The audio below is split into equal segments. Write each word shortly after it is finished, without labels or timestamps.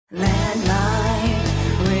Landline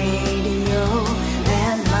radio,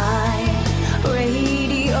 landline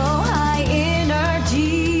radio, high energy,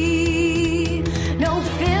 no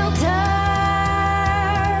filter.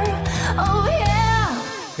 Oh yeah.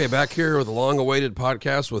 Okay, back here with a long-awaited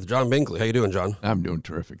podcast with John Binkley. How you doing, John? I'm doing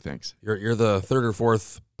terrific, thanks. You're the third or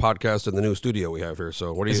fourth podcast in the new studio we have here.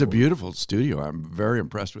 So what do you? It's a beautiful studio. I'm very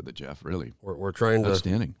impressed with it, Jeff. Really, We're trying to.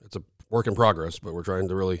 outstanding. It's a work in progress, but we're trying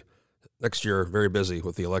to really. Next year, very busy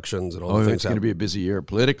with the elections and all the Oh, things. it's going to be a busy year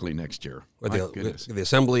politically next year. with My the goodness.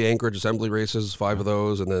 Anchorage Assembly races, 5 of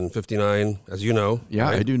those, and then 59, as you know. Yeah,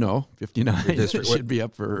 right? I do know. 59 Redistrict- should be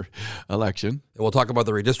up for election. And we'll talk about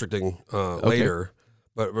the redistricting later.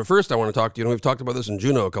 But first, I want to talk to you. We've talked about this in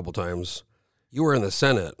Juneau a couple times. You were in the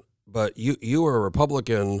Senate, but you were a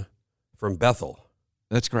Republican from Bethel.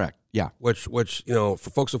 That's correct. Yeah. Which for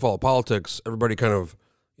folks who follow politics, everybody kind of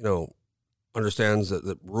understands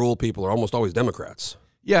that rural people are almost always Democrats.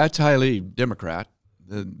 Yeah, it's highly Democrat,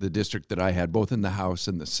 the district that I had, both in the House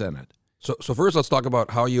and the Senate. So first, let's talk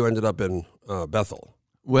about how you ended up in Bethel.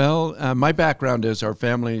 Well, my background is our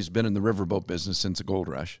family's been in the riverboat business since the gold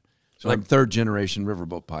rush. So I'm third-generation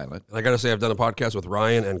riverboat pilot. And I got to say, I've done a podcast with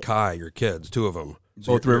Ryan and Kai, your kids, 2 of them.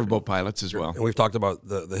 So Both riverboat pilots as well. And we've talked about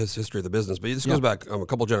the history of the business, but this goes back a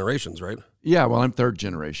couple generations, right? Yeah, well, I'm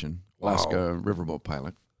third-generation Alaska Wow. riverboat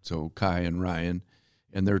pilot. So Kai and Ryan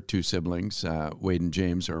and their 2 siblings, Wade and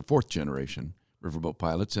James, are 4th-generation riverboat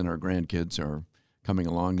pilots, and our grandkids are coming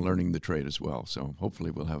along learning the trade as well. So hopefully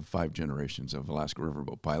we'll have 5 generations of Alaska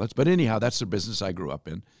riverboat pilots. But anyhow, that's the business I grew up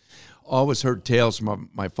in. Always heard tales from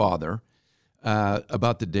my father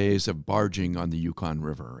about the days of barging on the Yukon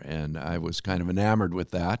River, and I was kind of enamored with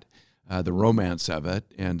that, the romance of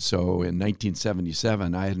it. And so in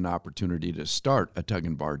 1977, I had an opportunity to start a tug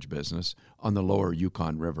and barge business on the lower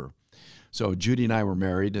Yukon River. So Judy and I were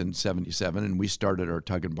married in 77, and we started our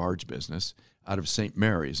tug and barge business out of St.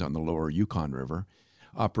 Mary's on the lower Yukon River.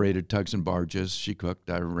 Operated tugs and barges. She cooked.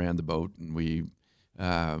 I ran the boat, and we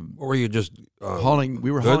Or were you just hauling.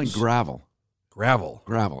 We were hauling goods? gravel. Gravel?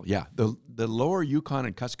 Gravel, yeah. The lower Yukon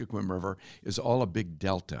and Kuskokwim River is all a big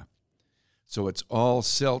delta. So it's all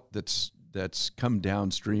silt that's come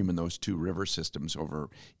downstream in those 2 river systems over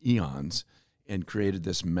eons and created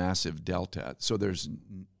this massive delta. So there's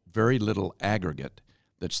very little aggregate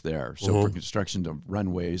that's there. So for construction of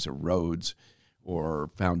runways or roads or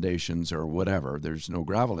foundations or whatever, there's no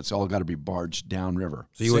gravel. It's all got to be barged downriver.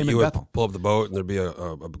 So you Same in would Bethel. pull up the boat and there'd be a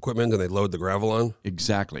equipment and they'd load the gravel on?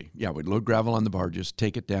 Exactly. Yeah, we'd load gravel on the barges,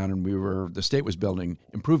 take it down, and the state was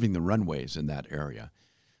improving the runways in that area.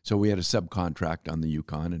 So we had a subcontract on the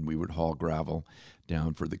Yukon, and we would haul gravel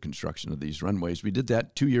down for the construction of these runways. We did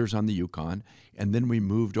that 2 years on the Yukon, and then we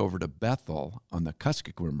moved over to Bethel on the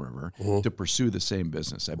Kuskokwim River to pursue the same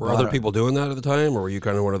business. Were other people doing that at the time, or were you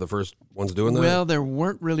kind of one of the first ones doing that? Well, there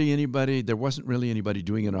wasn't really anybody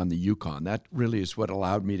doing it on the Yukon. That really is what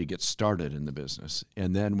allowed me to get started in the business.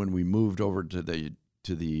 And then when we moved over to the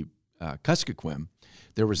Kuskokwim,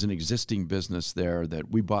 there was an existing business there that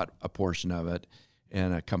we bought a portion of it,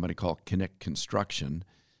 and a company called Connect Construction,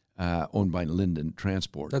 owned by Linden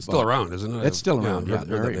Transport. That's still around, isn't it? It's still around, yeah. heard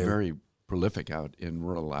Very, that name. very prolific out in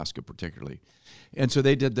rural Alaska particularly. And so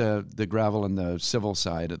they did the gravel and the civil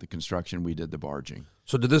side of the construction. We did the barging.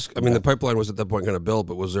 So did this, the pipeline was at that point kind of built,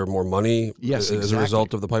 but was there more money Yes, as a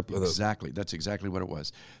result of the pipeline? Exactly. That's exactly what it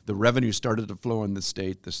was. The revenue started to flow in the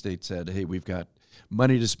state. The state said, hey, we've got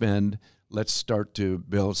money to spend. Let's start to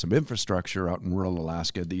build some infrastructure out in rural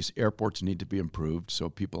Alaska. These airports need to be improved so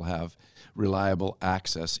people have reliable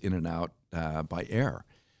access in and out by air.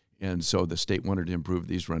 And so the state wanted to improve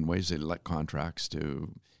these runways. They let contracts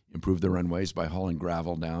to improve the runways by hauling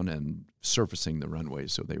gravel down and surfacing the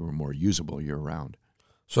runways so they were more usable year-round.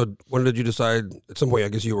 So when did you decide? At some point, I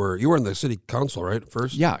guess you were in the city council, right?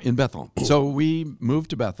 First, Yeah, in Bethel. So we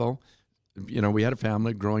moved to Bethel. We had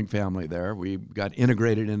a growing family there. We got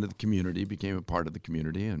integrated into the community, became a part of the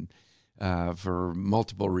community, and for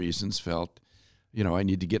multiple reasons felt, I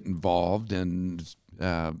need to get involved and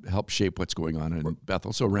help shape what's going on in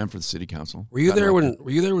Bethel. So ran for the city council. Were you there when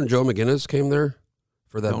Joe McGinnis came there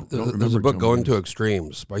for that? Don't There's a remember book, Joe Going to McGinnis.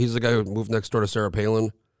 Extremes. But he's the guy who moved next door to Sarah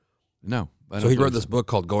Palin. No. I So don't he think wrote this book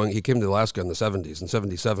called Going. He came to Alaska in the 70s, in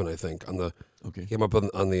 77, I think. Okay. He came up on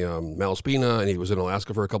the Malaspina, and he was in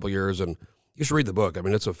Alaska for a couple years. And you should read the book.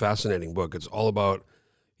 It's a fascinating book. It's all about,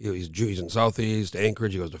 he's in Southeast,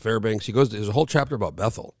 Anchorage. He goes to Fairbanks. There's a whole chapter about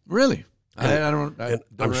Bethel. Really? I I'm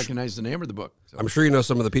don't recognize the name of the book. So. I'm sure you know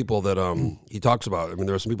some of the people that he talks about. There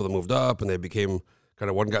were some people that moved up, and they became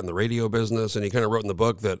one got in the radio business. And he kind of wrote in the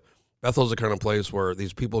book that Bethel's the kind of place where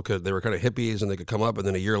these people they were kind of hippies, and they could come up, and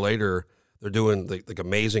then a year later, they're doing like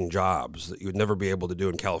amazing jobs that you would never be able to do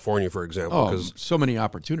in California, for example. Oh, 'cause- so many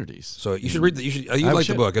opportunities. so you should read. You like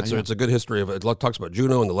the book. It's a good history of it. It talks about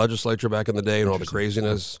Juneau and the legislature back in the day and all the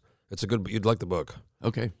craziness. It's a good. You'd like the book.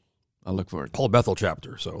 Okay, I'll look for it. Whole Bethel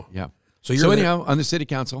chapter. So Yeah. So So anyhow, on the city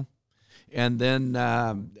council, and then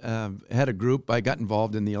had a group. I got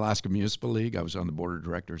involved in the Alaska Municipal League. I was on the board of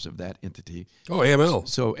directors of that entity. Oh, AML.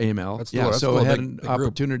 So AML. That's yeah. cool. So I had Big an group.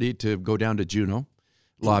 opportunity to go down to Juneau,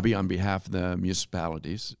 lobby on behalf of the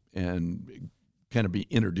municipalities, and kind of be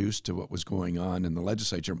introduced to what was going on in the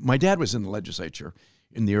legislature. My dad was in the legislature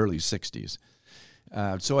in the early 60s.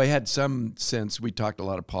 So I had some sense. We talked a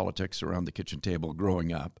lot of politics around the kitchen table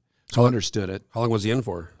growing up. So I understood it. How long was he in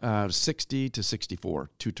for? 60 to 64,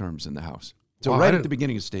 2 terms in the House. So Wow, I right at didn't- the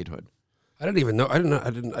beginning of statehood. I didn't even know. I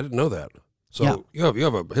didn't know that. So Yeah. you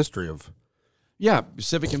have a history of. Yeah,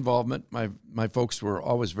 civic involvement. My folks were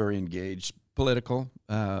always very engaged, political.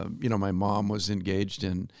 My mom was engaged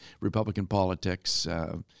in Republican politics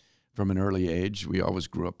from an early age. We always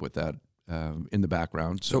grew up with that in the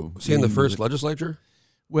background. So was he in the first legislature?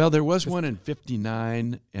 Well, there was one in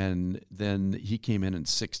 59, and then he came in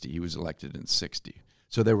 60. He was elected in 60.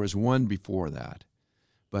 So there was one before that.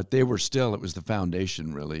 But they were still, it was the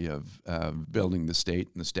foundation, really, of building the state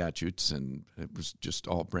and the statutes, and it was just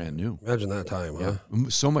all brand new. Imagine that time, huh?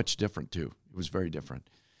 So much different, too. It was very different.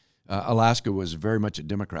 Alaska was very much a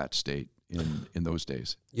Democrat state in those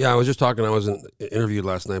days. Yeah, I was just talking. I was interviewed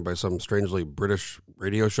last night by some strangely British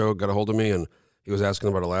radio show. Got a hold of me, and he was asking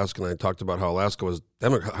about Alaska, and I talked about how Alaska was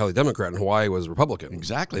highly Democrat and Hawaii was Republican.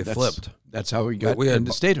 Exactly. They flipped. That's how we got We had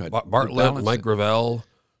into statehood. Bartlett, Balanced Mike it. Gravel.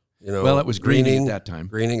 Well, it was Greening at that time.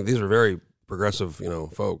 Greening. These are very progressive,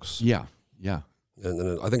 folks. Yeah. And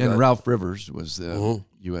then I think And that- Ralph Rivers was the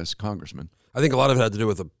U.S. congressman. I think a lot of it had to do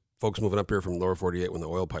with the folks moving up here from lower 48 when the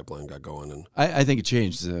oil pipeline got going. And I think it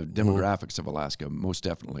changed the demographics of Alaska, most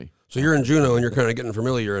definitely. so you're in Juneau and you're kind of getting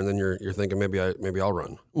familiar, and then you're thinking maybe I'll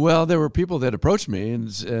run. Well, there were people that approached me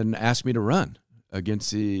and asked me to run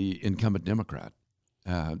against the incumbent Democrat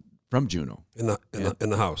from Juneau In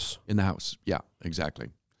the House. in the House. Yeah,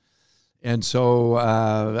 exactly. And so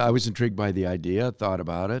I was intrigued by the idea, thought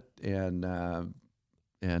about it,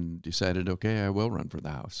 and decided, okay, I will run for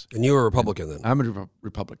the House. And you were a Republican then. I'm a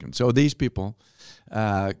Republican. So these people,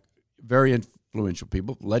 very influential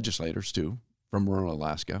people, legislators too, from rural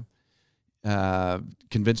Alaska,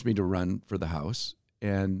 convinced me to run for the House.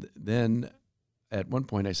 And then at one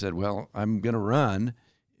point I said, well, I'm going to run.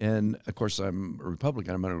 And of course, I'm a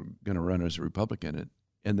Republican. I'm going to run as a Republican.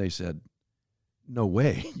 And they said, no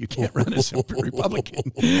way, you can't run as a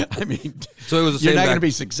Republican. I mean, So it was the you're same not back- going to be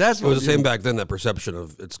It successful. was the same back then, that perception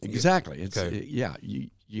of it's Exactly. It's Okay. yeah.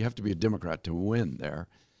 You have to be a Democrat to win there,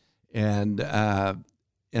 and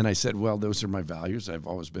I said, well, those are my values. I've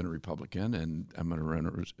always been a Republican, and I'm going to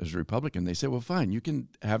run as a Republican. They said, well, fine, you can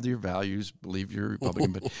have your values, believe you're a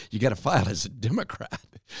Republican, but you got to file as a Democrat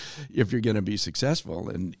if you're going to be successful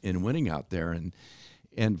in winning out there.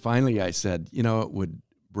 And finally, I said, it would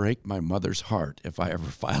break my mother's heart if I ever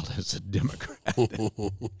filed as a Democrat.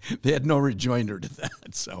 They had no rejoinder to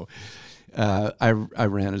that. So I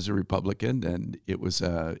ran as a Republican, and it was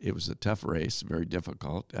a tough race, very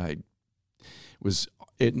difficult.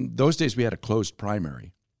 In those days we had a closed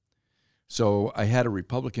primary, so I had a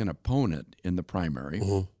Republican opponent in the primary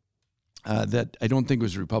that I don't think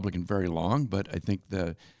was Republican very long, but I think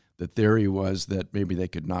the theory was that maybe they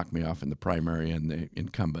could knock me off in the primary, and the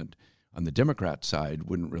incumbent on the Democrat side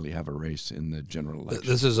wouldn't really have a race in the general election.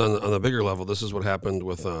 This is on a bigger level. This is what happened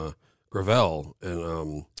with Gravel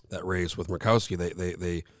and that race with Murkowski.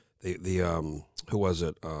 They who was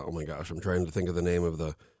it? Oh my gosh, I'm trying to think of the name of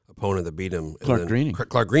the opponent that beat him. Clark Greening.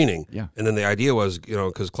 Clark Greening. Yeah. And then the idea was,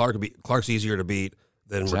 because Clark's easier to beat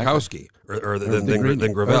than Exactly. Murkowski or than than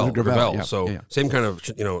Greening. Gravel. Or Gravel, yeah, So yeah. same kind of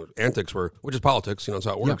antics which is politics. That's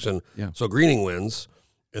how it works. And yeah. so Greening wins,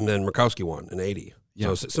 and then Murkowski won in 80.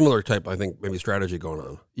 Yeah. So similar type, I think, maybe strategy going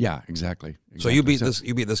on. Yeah, exactly. So you beat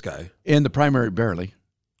this guy. in the primary barely,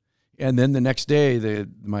 and then the next day,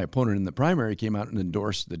 my opponent in the primary came out and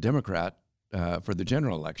endorsed the Democrat for the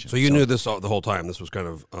general election. So you knew this the whole time. This was kind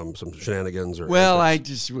of some shenanigans, or Well, I antics.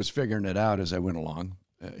 just was figuring it out as I went along.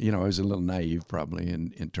 I was a little naive probably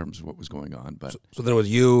in terms of what was going on, but So then it was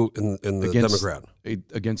you and the Democrat.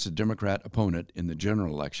 against a Democrat opponent in the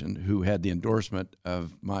general election who had the endorsement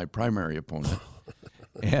of my primary opponent.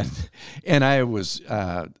 And I was,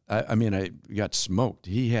 I got smoked.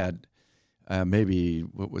 He had maybe,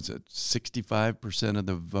 65% of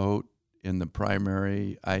the vote in the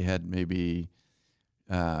primary. I had maybe,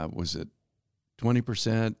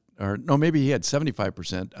 20% or no, maybe he had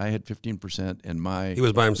 75%. I had 15%, and my He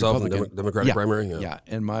was by himself in the Republican- Democratic Yeah, primary? Yeah,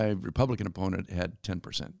 and my Republican opponent had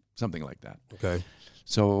 10%, something like that. Okay.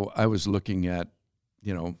 So I was looking at,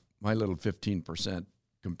 my little 15%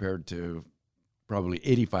 compared to probably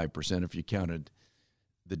 85% if you counted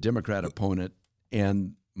the Democrat opponent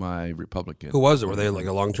and my Republican. Who was it? Were they like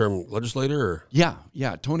a long-term legislator? Or?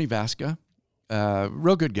 Yeah, Tony Vasca.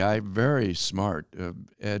 Real good guy, very smart,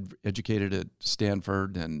 educated at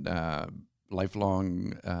Stanford, and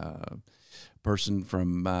lifelong person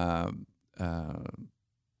from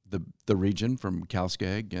the region, from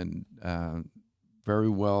Calskag, and very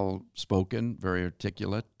well spoken, very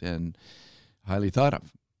articulate, and highly thought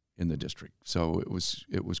of in the district. So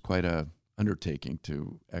it was quite a undertaking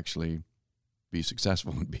to actually be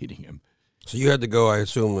successful in beating him. So you had to go, I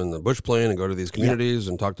assume, in the bush plane and go to these communities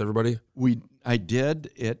and talk to everybody? I did.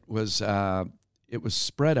 It was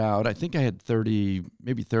spread out. I think I had 30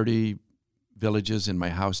 villages in my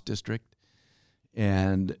House district.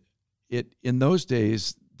 And in those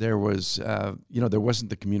days, there was, there wasn't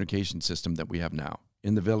the communication system that we have now.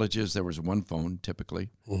 In the villages, there was one phone, typically.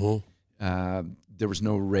 Mm-hmm. There was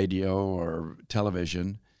no radio or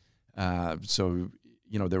television. So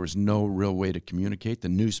there was no real way to communicate. The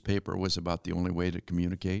newspaper was about the only way to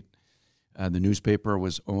communicate. The newspaper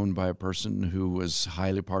was owned by a person who was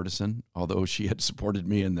highly partisan, although she had supported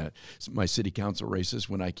me in my city council races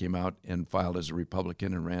when I came out and filed as a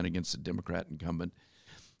Republican and ran against a Democrat incumbent.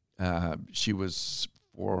 She was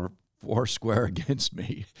four square against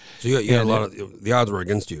me. So you had a lot of, the odds were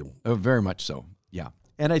against you. Very much so, yeah.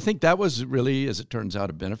 And I think that was really, as it turns out,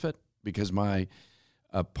 a benefit, because my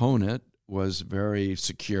opponent was very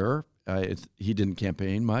secure. He didn't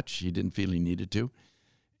campaign much. He didn't feel he needed to.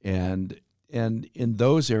 And in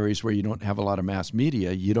those areas where you don't have a lot of mass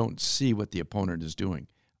media, you don't see what the opponent is doing.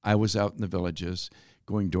 I was out in the villages,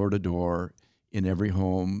 going door to door, in every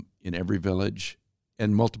home, in every village,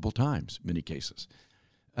 and multiple times, many cases,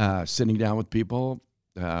 sitting down with people.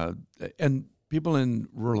 And people in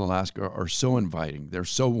rural Alaska are so inviting. They're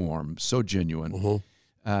so warm, so genuine.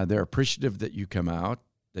 Mm-hmm. They're appreciative that you come out,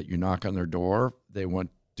 that you knock on their door. They want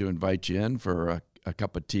to invite you in for a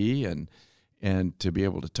cup of tea and to be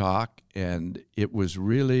able to talk. And it was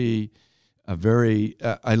really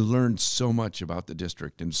I learned so much about the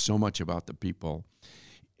district and so much about the people.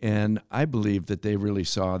 And I believe that they really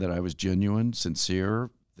saw that I was genuine, sincere,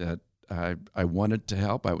 that I wanted to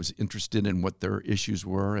help. I was interested in what their issues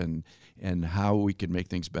were and how we could make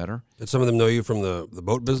things better. Did some of them know you from the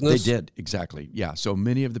boat business? They did, exactly. Yeah. So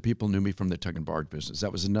many of the people knew me from the tug and barge business.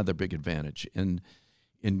 That was another big advantage. And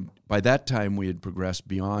by that time, we had progressed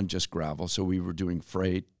beyond just gravel. So we were doing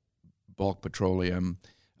freight, bulk petroleum,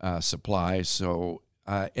 supplies. So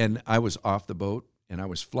and I was off the boat, and I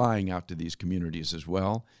was flying out to these communities as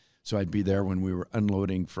well. So I'd be there when we were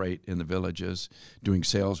unloading freight in the villages, doing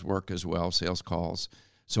sales work as well, sales calls.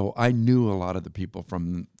 So I knew a lot of the people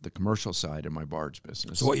from the commercial side in my barge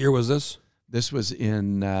business. So what year was this? This was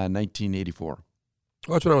in 1984.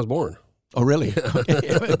 Oh, that's when I was born. Oh, really?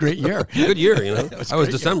 A great year. Good year, I was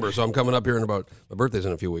great. December, so I'm coming up here in about, my birthday's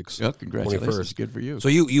in a few weeks. Oh, congratulations. 21st. Good for you. So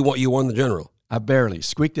you won the general. I barely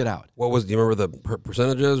squeaked it out. What was? Do you remember the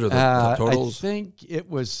percentages or the totals? I think it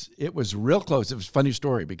was real close. It was a funny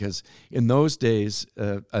story because in those days,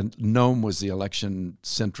 Nome was the election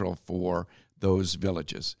central for those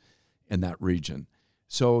villages in that region.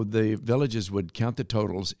 So the villages would count the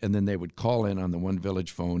totals, and then they would call in on the one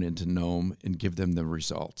village phone into Nome and give them the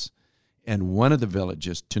results. And one of the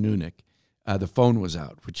villages, Tanunuk, the phone was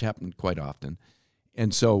out, which happened quite often.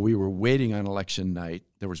 And so we were waiting on election night.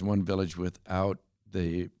 There was one village without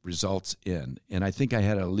the results in. And I think I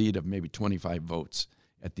had a lead of maybe 25 votes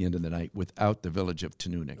at the end of the night without the village of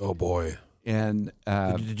Tanunuk. Oh, boy. And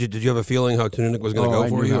did you have a feeling how Tanunuk was going to go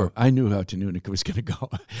for you? I knew how Tanunuk was going to go.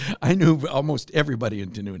 I knew almost everybody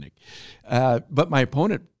in Tanunuk. But my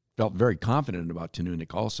opponent felt very confident about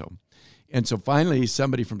Tanunuk also. And so finally,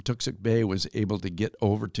 somebody from Tuxuk Bay was able to get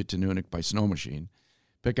over to Tanunuk by snow machine,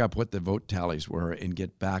 pick up what the vote tallies were, and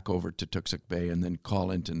get back over to Tuxuk Bay, and then call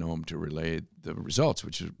into Nome to relay the results,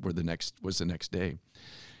 which was the next day.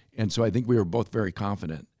 And so I think we were both very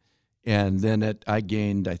confident. And then I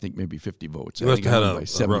gained, I think, maybe 50 votes. You must have had by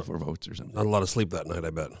 74 votes or something. Not a lot of sleep that night,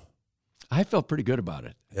 I bet. I felt pretty good about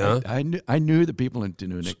it. Yeah? I knew the people in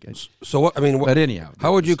Tanunuk. So what? I mean, But anyhow,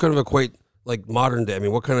 how would you kind of equate? Like modern day, I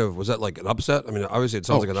mean, what kind of, was that like an upset? I mean, obviously it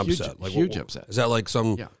sounds like an huge, upset. Like huge upset. Is that like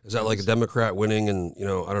is that like a Democrat winning and,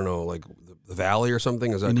 I don't know, like the Valley or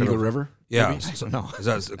something? Is that in kind Eagle of, River? Yeah. Maybe? I don't know. Is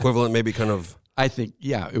that equivalent maybe kind of? I think,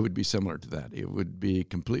 yeah, it would be similar to that. It would be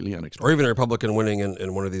completely unexpected. Or even a Republican winning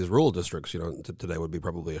in one of these rural districts, today would be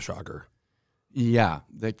probably a shocker. Yeah,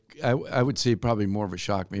 I would say probably more of a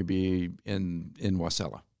shock maybe in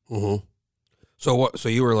Wasilla. Mm-hmm. So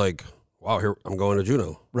you were like, wow, here I'm going to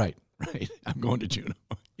Juneau. Right. I'm going to Juneau.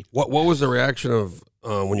 What was the reaction of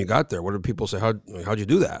when you got there? What did people say? How'd you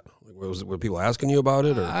do that? Were people asking you about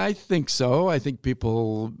it? Or? I think so. I think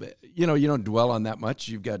people, you don't dwell on that much.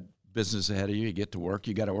 You've got business ahead of you. You get to work.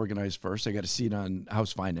 You got to organize first. I got a seat on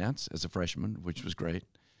House Finance as a freshman, which was great.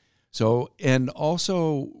 So, and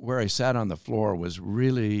also where I sat on the floor was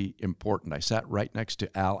really important. I sat right next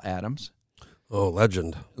to Al Adams. Oh,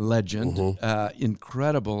 legend. Mm-hmm.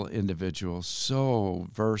 Incredible individual, so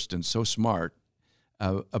versed and so smart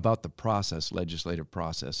about the process, legislative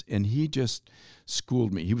process. And he just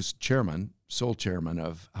schooled me. He was sole chairman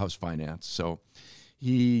of House Finance. So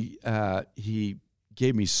he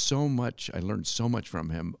gave me so much. I learned so much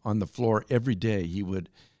from him. On the floor every day, he would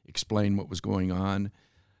explain what was going on.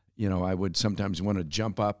 I would sometimes want to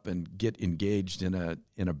jump up and get engaged in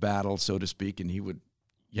a battle, so to speak, and he would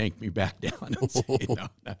yank me back down and say, no,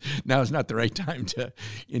 now is not the right time to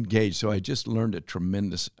engage. So I just learned a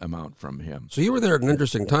tremendous amount from him. So you were there at an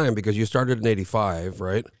interesting time because you started in 85,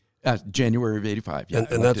 right? January of 85, yeah.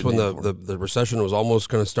 And that's when the recession was almost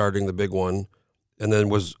kind of starting, the big one. And then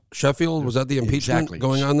was Sheffield, was that the impeachment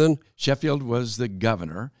going on then? Sheffield was the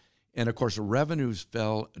governor. And, of course, the revenues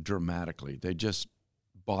fell dramatically. They just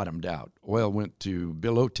bottomed out. Oil went to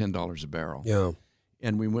below $10 a barrel. Yeah.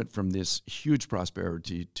 And we went from this huge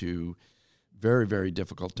prosperity to very, very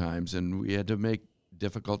difficult times, and we had to make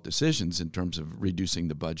difficult decisions in terms of reducing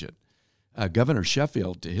the budget. Governor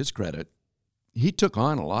Sheffield, to his credit, he took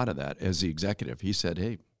on a lot of that as the executive. He said,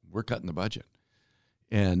 hey, we're cutting the budget.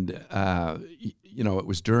 And, it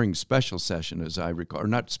was during special session, as I recall, or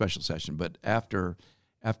not special session, but after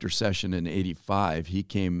session in 85, he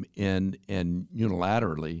came in and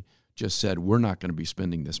unilaterally just said, we're not going to be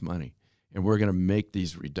spending this money, and we're going to make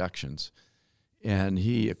these reductions. And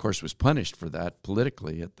he, of course, was punished for that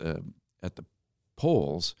politically at the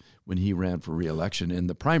polls when he ran for re-election in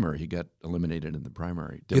the primary. He got eliminated in the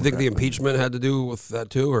primary. Do you think the impeachment had to do with that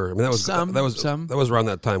too, or that was around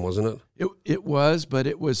that time, wasn't it? It was, but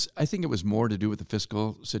I think it was more to do with the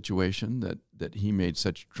fiscal situation that he made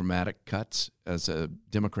such dramatic cuts as a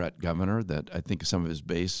Democrat governor that I think some of his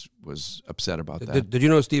base was upset about that. Did you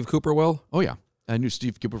know Steve Cooper well? Oh yeah. I knew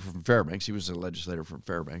Steve Cooper from Fairbanks. He was a legislator from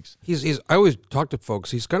Fairbanks. I always talk to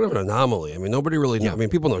folks. He's kind of an anomaly. I mean, nobody really knows. I mean,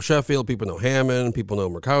 people know Sheffield, people know Hammond, people know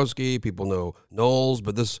Murkowski, people know Knowles,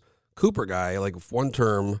 but this Cooper guy, like one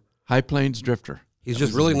term, High Plains drifter. He's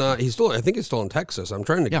just really not. I think he's still in Texas. I was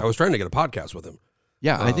trying to get a podcast with him.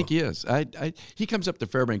 Yeah, I think he is. He comes up to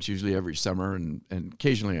Fairbanks usually every summer, and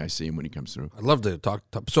occasionally I see him when he comes through. I'd love to talk.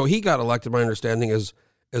 So he got elected. My understanding is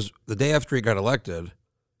the day after he got elected,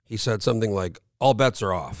 he said something like, all bets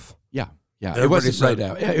are off. Yeah. Everybody It wasn't said, right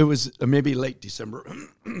out. It was maybe late December.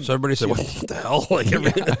 So everybody said, what the hell? Like,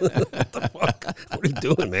 what the fuck? What are you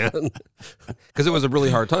doing, man? Because it was a really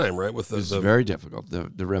hard time, right? It was very difficult.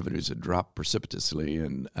 The revenues had dropped precipitously,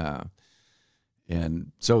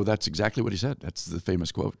 and so that's exactly what he said. That's the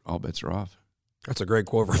famous quote, all bets are off. That's a great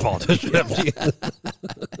quote for a politician.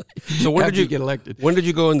 So when did you get elected? When did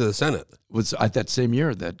you go into the Senate? Was at that same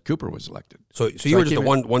year that Cooper was elected. So you were just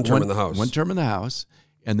one term in the House. One term in the House,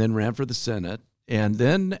 and then ran for the Senate, and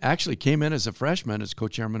then actually came in as a freshman as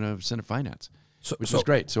co-chairman of Senate Finance, which was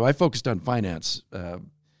great. So I focused on finance,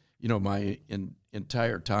 my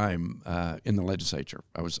entire time in the legislature.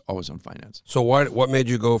 I was always on finance. So what made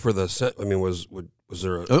you go for the Senate? I mean, was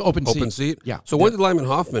there an open seat? Yeah. So when did Lyman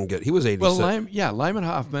Hoffman get? He was 86. Well, Lyman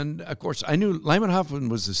Hoffman, of course, I knew Lyman Hoffman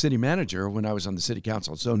was the city manager when I was on the city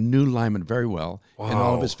council, so knew Lyman very well and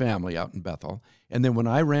all of his family out in Bethel. And then when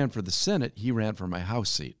I ran for the Senate, he ran for my House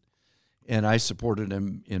seat. And I supported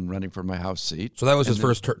him in running for my House seat. So that was his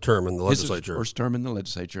first term in the legislature. His first term in the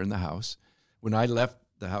legislature in the House. When I left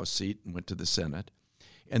the House seat and went to the Senate.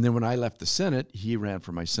 And then when I left the Senate, he ran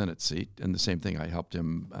for my Senate seat. And the same thing, I helped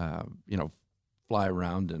him, fly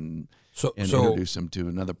around and introduce him to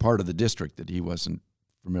another part of the district that he wasn't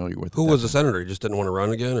familiar with. Who was the senator? He just didn't want to run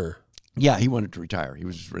again, or? Yeah, he wanted to retire. He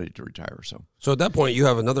was ready to retire. So at that point, you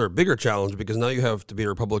have another bigger challenge because now you have to be a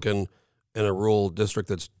Republican in a rural district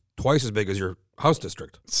that's twice as big as your House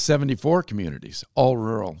district. 74 communities, all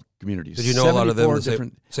rural communities. Did you know a lot of them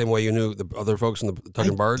the same way you knew the other folks in the tug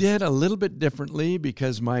and barge? I did a little bit differently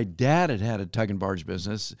because my dad had a tug and barge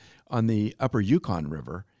business on the upper Yukon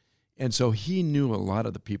River. And so he knew a lot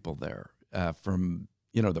of the people there from,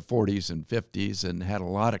 the 40s and 50s and had a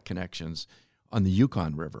lot of connections on the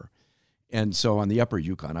Yukon River. And so on the upper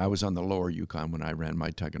Yukon, I was on the lower Yukon when I ran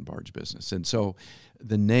my tug and barge business. And so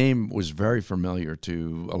the name was very familiar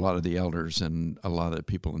to a lot of the elders and a lot of the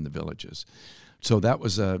people in the villages. So that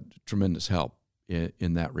was a tremendous help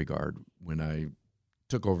in that regard when I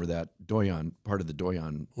took over that Doyon, part of the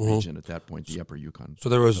Doyon region at that point, the upper Yukon. So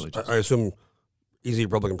there was, villages. I assume, easy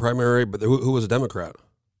Republican primary, but who was a Democrat?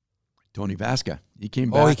 Tony Vasca. He came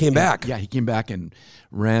back. Oh, he came back. Yeah, he came back and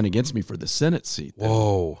ran against me for the Senate seat.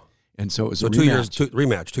 Whoa. And so it was So a 2 years,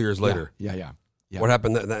 rematch. 2 years later. Yeah. What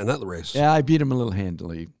happened in that race? Yeah, I beat him a little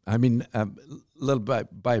handily. I mean, a little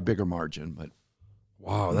by a bigger margin, but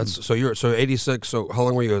Wow, that's so 86. So how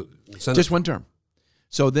long were you Senate? just one term.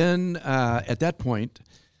 So then at that point,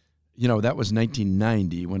 that was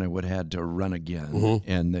 1990 when I would have had to run again.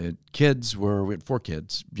 And the kids we had 4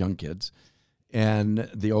 kids, young kids. And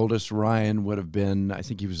the oldest, Ryan, would have been, I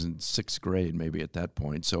think he was in 6th grade maybe at that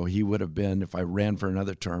point. So he would have been, if I ran for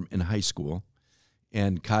another term, in high school.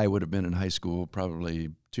 And Kai would have been in high school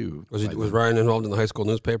probably too. Was Ryan involved in the high school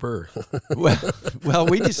newspaper? Or? well,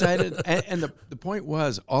 we decided, and the point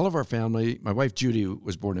was, all of our family, my wife Judy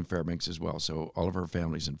was born in Fairbanks as well, so all of her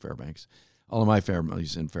family's in Fairbanks. All of my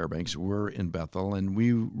family's in Fairbanks. We're in Bethel, and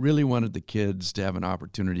we really wanted the kids to have an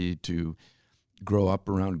opportunity to grow up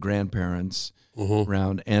around grandparents,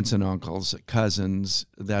 around aunts and uncles, cousins,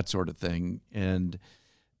 that sort of thing. And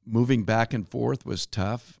moving back and forth was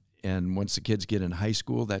tough. And once the kids get in high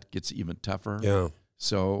school, that gets even tougher. Yeah.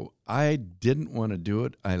 So I didn't want to do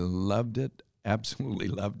it. I loved it, absolutely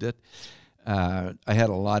loved it. I had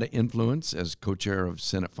a lot of influence as co-chair of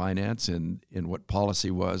Senate Finance in what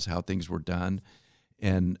policy was, how things were done.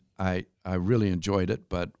 And I really enjoyed it,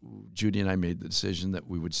 but Judy and I made the decision that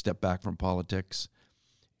we would step back from politics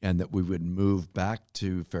and that we would move back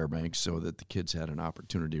to Fairbanks so that the kids had an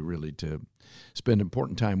opportunity really to spend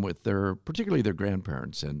important time with particularly their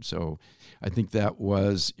grandparents. And so I think that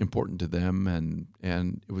was important to them, and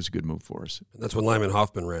it was a good move for us. And that's when Lyman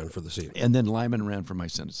Hoffman ran for the seat. And then Lyman ran for my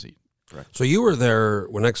Senate seat. Correct. So you were there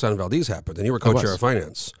when Exxon Valdez happened, and you were co-chair of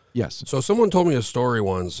finance. Yes. So someone told me a story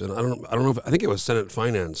once, and I don't know I think it was Senate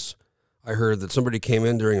Finance. I heard that somebody came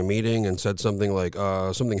in during a meeting and said something like,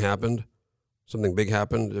 something happened. Something big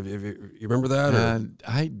happened. You remember that?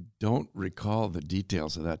 I don't recall the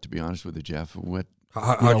details of that, to be honest with you, Jeff. Where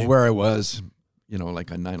I was,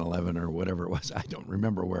 like on 9/11 or whatever it was. I don't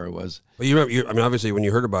remember where I was. But you remember? I mean, obviously, when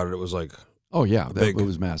you heard about it, it was like, oh yeah, it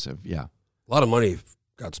was massive. Yeah, a lot of money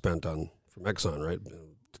got spent from Exxon, right?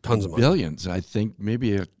 Tons of money, billions. I think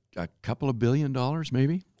maybe a couple of $1 billion,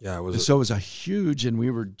 maybe. Yeah, it was. So it was a huge, and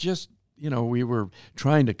we were just. We were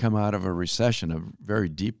trying to come out of a recession, a very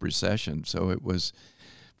deep recession. So it was,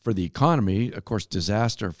 for the economy, of course,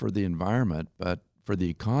 disaster for the environment, but for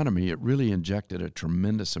the economy, it really injected a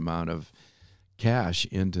tremendous amount of cash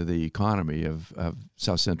into the economy of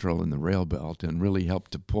South Central and the rail belt, and really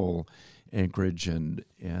helped to pull Anchorage and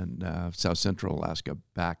South Central Alaska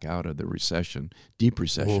back out of the recession, deep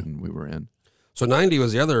recession we were in. So 90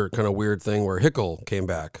 was the other kind of weird thing where Hickel came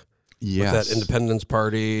back. Yes. With that Independence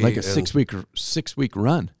Party. Like a six-week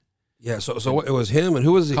run. Yeah, so it was him, and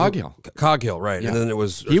who was he? Coghill. Coghill, right. Yeah. And then it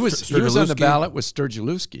was he was on the ballot with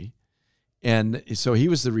Sturgielewski. And so he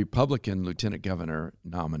was the Republican lieutenant governor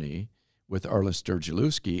nominee with Arliss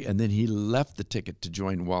Sturgielewski, and then he left the ticket to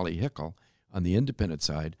join Wally Hickel on the independent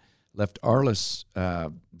side, left Arliss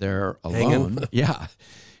there alone. Yeah.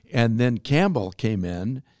 And then Campbell came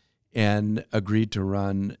in and agreed to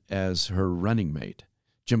run as her running mate.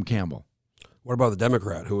 Jim Campbell. What about the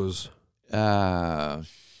Democrat who was? I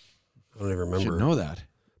don't even remember. Should know that.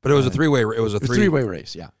 But it was a three-way. It was a three-way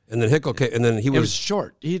race. Yeah. And then Hickel came, and then he was. It was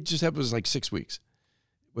short. It was like 6 weeks.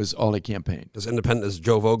 Was all he campaigned. This Independence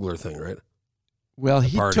Joe Vogler thing, right? Well,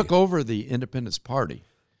 he took over the Independence Party,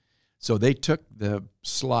 so they took the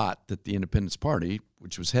slot that the Independence Party,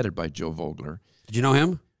 which was headed by Joe Vogler. Did you know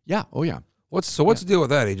him? Yeah. Oh yeah. What's the deal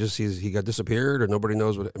with that? He got disappeared, or nobody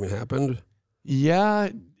knows what happened. Yeah,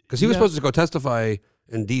 because he was supposed to go testify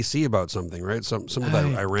in D.C. about something, right? Some of that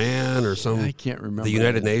Iran or some. I can't remember. The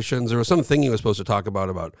United Nations. There was something he was supposed to talk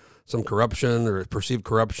about some corruption or perceived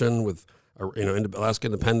corruption with, Alaska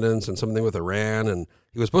independence and something with Iran, and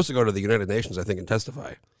he was supposed to go to the United Nations, I think, and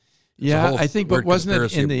testify. Yeah, I think, but wasn't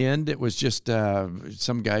it in the end? It was just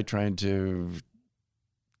some guy trying to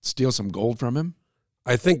steal some gold from him.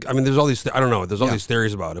 I think. I mean, there's all these. I don't know. There's all these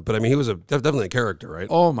theories about it, but I mean, he was definitely a character, right?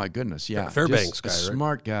 Oh my goodness, yeah. Fairbanks guy, right?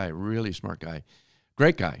 Smart guy, really smart guy,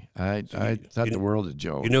 great guy. I thought the world of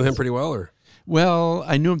Joe. You knew him pretty well, or? Well,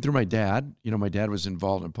 I knew him through my dad. My dad was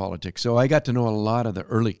involved in politics, so I got to know a lot of the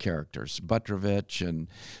early characters, Butrovich, and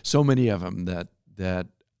so many of them that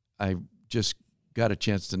I just got a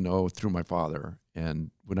chance to know through my father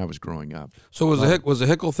and when I was growing up. So was the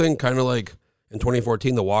Hickel thing kind of like in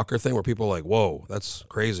 2014 the Walker thing, where people were like, whoa, that's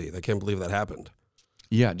crazy. They can't believe that happened.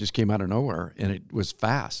 Yeah, it just came out of nowhere, and it was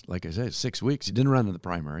fast. Like I said, 6 weeks. He didn't run in the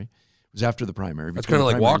primary. It was after the primary. That's kind of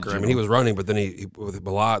like Walker. I mean, he was running, but then he with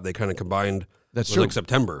Balot, they kind of combined. That's it was true. like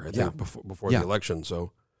September, I think, before the election.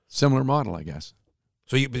 So similar model, I guess.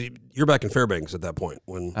 So you're back in Fairbanks at that point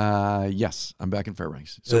when? Yes, I'm back in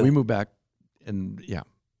Fairbanks. So we moved back, and yeah.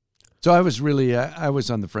 So I was really I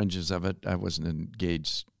was on the fringes of it. I wasn't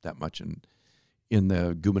engaged that much in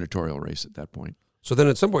the gubernatorial race at that point. So then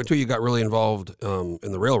at some point too, you got really involved in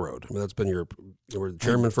the railroad. I mean, that's been you were the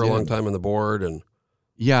chairman for a long time on the board, and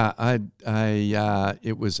yeah,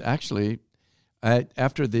 it was actually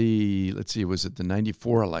after the was it the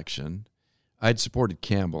 '94 election? I'd supported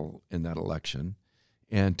Campbell in that election.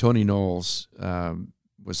 And Tony Knowles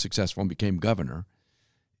was successful and became governor.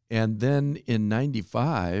 And then in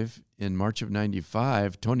March of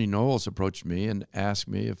 95, Tony Knowles approached me and asked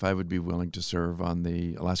me if I would be willing to serve on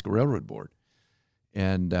the Alaska Railroad Board.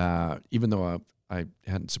 And even though I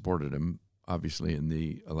hadn't supported him, obviously, in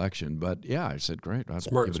the election, but yeah, I said, great. I'll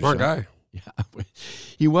smart give it a shot. guy. Yeah,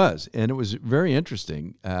 he was. And it was very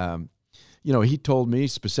interesting. He told me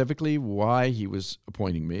specifically why he was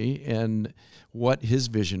appointing me and what his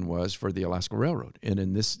vision was for the Alaska Railroad. And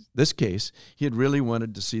in this case, he had really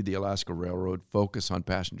wanted to see the Alaska Railroad focus on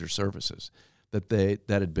passenger services, that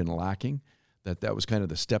had been lacking, that was kind of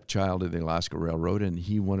the stepchild of the Alaska Railroad, and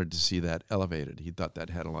he wanted to see that elevated. He thought that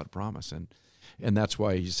had a lot of promise. And that's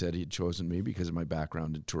why he said he'd chosen me, because of my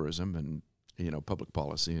background in tourism and public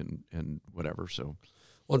policy and whatever. So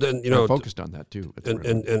well, then I focused on that too.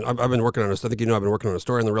 And I've been working on this. I think I've been working on a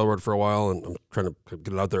story on the railroad for a while, and I'm trying to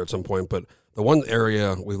get it out there at some point. But the one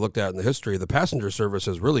area we looked at in the history, the passenger service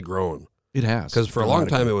has really grown. It has, because for a long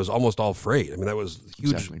time it was almost all freight. I mean, that was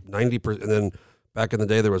huge, 90%. And then back in the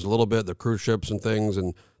day there was a little bit the cruise ships and things,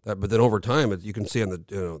 and that. But then over time, you can see on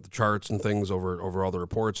the charts and things over all the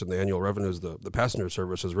reports and the annual revenues, the passenger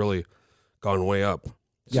service has really gone way up.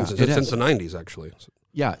 Since the 90s, actually.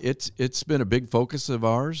 Yeah, it's been a big focus of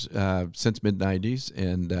ours since mid-90s,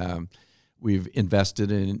 and we've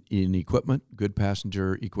invested in equipment, good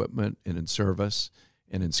passenger equipment, and in service,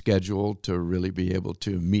 and in schedule to really be able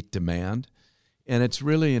to meet demand. And it's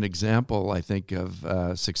really an example, I think, of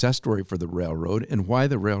a success story for the railroad and why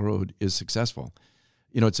the railroad is successful.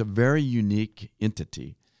 It's a very unique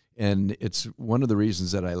entity, and it's one of the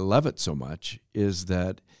reasons that I love it so much is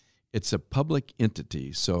that it's a public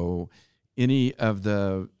entity, so any of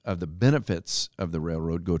the benefits of the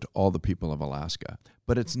railroad go to all the people of Alaska.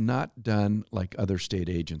 But it's not done like other state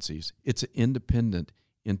agencies. It's an independent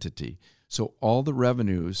entity. So all the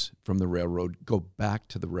revenues from the railroad go back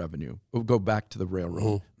to the railroad.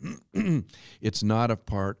 Mm-hmm. It's not a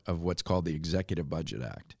part of what's called the Executive Budget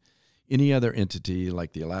Act. Any other entity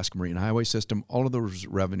like the Alaska Marine Highway System, all of those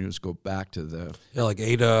revenues go back to the... Yeah, like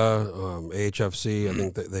ADA, AHFC, I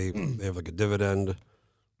think they have like a dividend.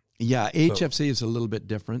 Yeah, AHFC is a little bit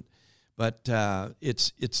different, but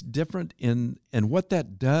it's different and what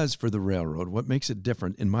that does for the railroad, what makes it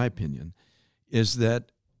different, in my opinion, is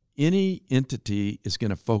that any entity is going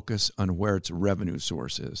to focus on where its revenue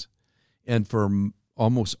source is. And for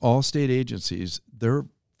almost all state agencies, their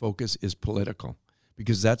focus is political,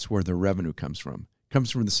 because that's where their revenue comes from. It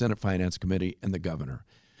comes from the Senate Finance Committee and the governor.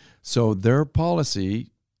 So their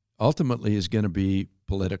policy ultimately is going to be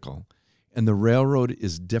political. And the railroad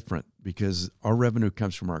is different because our revenue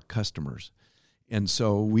comes from our customers. And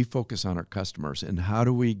so we focus on our customers and how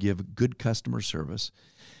do we give good customer service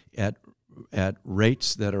at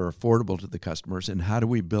rates that are affordable to the customers, and how do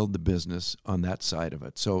we build the business on that side of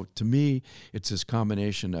it. So to me, it's this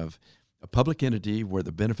combination of a public entity where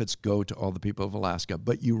the benefits go to all the people of Alaska,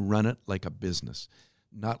 but you run it like a business,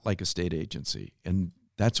 not like a state agency. And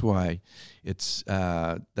that's why that's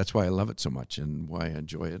why I love it so much and why I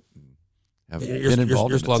enjoy it. I've been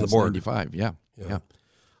involved in it since 95. Yeah.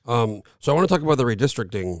 So I want to talk about the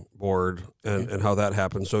redistricting board and how that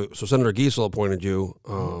happened. So Senator Giesel appointed you,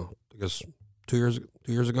 I guess 2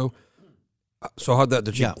 years ago. So how'd that?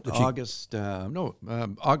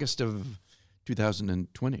 August of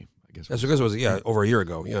 2020. I guess. That's because it was over a year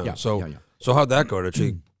ago. Yeah. So how'd that go? Did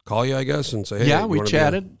she call you, I guess, and say, hey? Yeah, we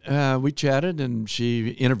chatted. We chatted, and she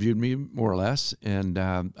interviewed me more or less. And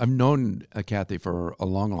I've known Kathy for a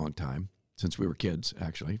long, long time, since we were kids.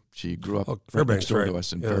 Actually, she grew up Fairbanks, right next door to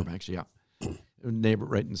us in Fairbanks. Yeah,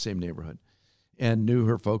 right in the same neighborhood, and knew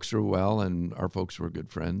her folks real well, and our folks were good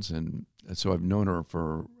friends, and so I've known her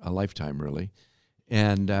for a lifetime, really.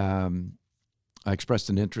 And I expressed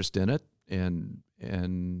an interest in it, and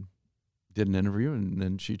did an interview, and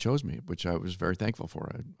then she chose me, which I was very thankful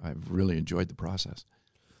for. I've really enjoyed the process.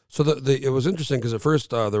 So it was interesting because at first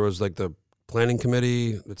there was like the planning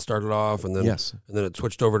committee that started off, and then Yes. and then it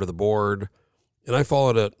switched over to the board, and I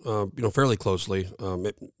followed it fairly closely,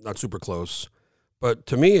 not super close, but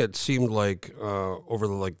to me it seemed like over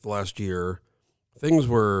the last year things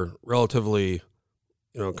were relatively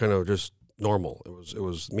kind of just normal. It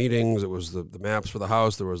was meetings, it was the maps for the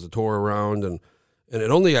house, there was the tour around, and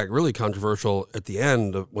it only got really controversial at the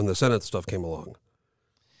end when the Senate stuff came along.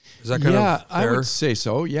 Is that kind of fair? I would say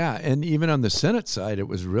so, yeah. And even on the Senate side, it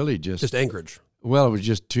was really just Anchorage. Well, it was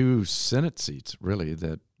just 2 Senate seats, really,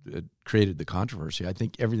 that created the controversy. I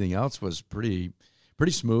think everything else was pretty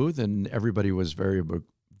smooth, and everybody was very,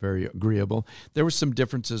 very agreeable. There were some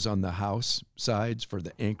differences on the House sides for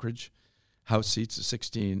the Anchorage House seats, the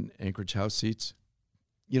 16 Anchorage House seats.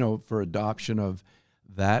 For adoption of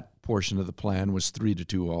that portion of the plan was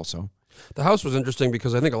 3-2 also. The House was interesting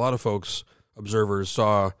because I think a lot of folks, observers,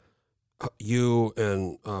 saw you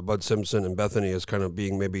and Bud Simpson and Bethany as kind of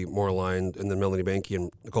being maybe more aligned, and then Melanie Banky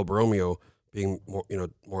and Nicole Borromeo being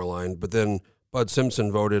more aligned. But then Bud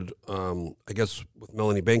Simpson voted, I guess, with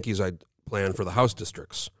Melanie Banky's plan for the House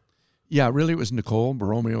districts. Yeah, really, it was Nicole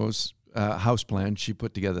Borromeo's House plan. She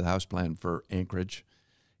put together the House plan for Anchorage,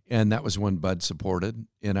 and that was one Bud supported,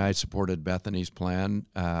 and I supported Bethany's plan.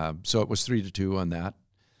 So it was 3-2 on that.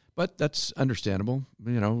 But that's understandable.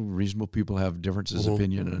 Reasonable people have differences of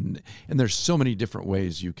opinion, and there's so many different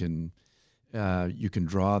ways you can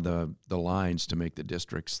draw the lines to make the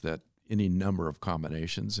districts, that any number of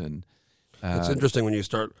combinations. And it's interesting when you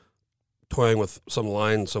start toying with some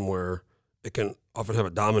line somewhere, it can often have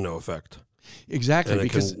a domino effect. Exactly, and it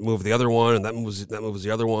because can move the other one, and that moves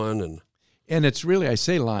the other one, and it's really, I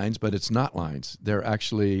say lines, but it's not lines. They're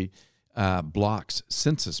actually blocks,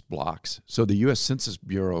 census blocks. So the U.S. Census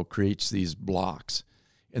Bureau creates these blocks,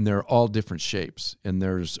 and they're all different shapes. And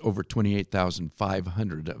there's over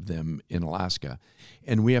 28,500 of them in Alaska.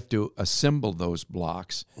 And we have to assemble those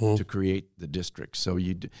blocks to create the districts. So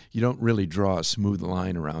you don't really draw a smooth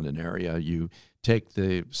line around an area. You take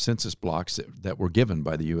the census blocks that were given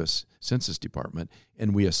by the U.S. Census Department,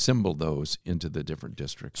 and we assemble those into the different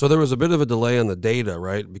districts. So there was a bit of a delay on the data,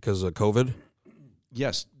 right, because of COVID?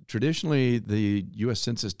 Yes. Traditionally, the U.S.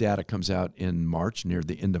 Census data comes out in March, near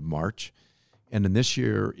the end of March. And in this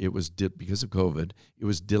year, it was because of COVID, it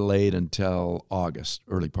was delayed until August,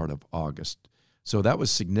 early part of August. So that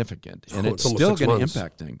was significant. And it's still going to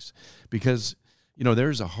impact things because,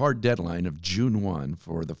 there's a hard deadline of June 1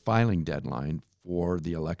 for the filing deadline for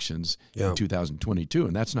the elections in 2022,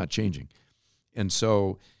 and that's not changing. And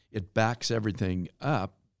so it backs everything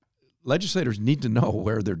up. Legislators need to know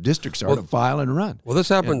where their districts are to file and run. Well, this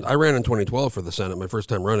happened. I ran in 2012 for the Senate, my first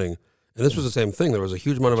time running, and this was the same thing. There was a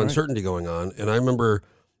huge amount of uncertainty going on, and I remember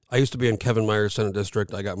I used to be in Kevin Meyer's Senate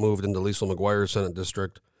District. I got moved into Liesl McGuire's Senate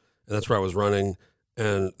District, and that's where I was running,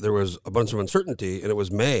 and there was a bunch of uncertainty, and it was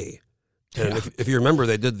May. And if you remember,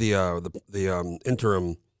 they did the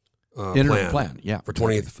interim plan for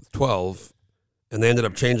 2012, and they ended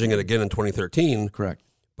up changing it again in 2013. Correct.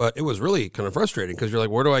 But it was really kind of frustrating because you're like,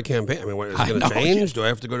 where do I campaign? I mean, is it going to change? Do I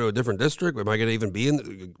have to go to a different district? Am I going to even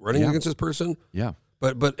be running against this person? Yeah.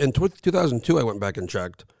 But in 2002, I went back and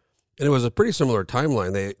checked, and it was a pretty similar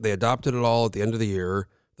timeline. They adopted it all at the end of the year.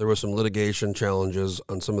 There was some litigation challenges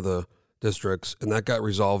on some of the districts, and that got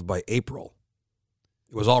resolved by April.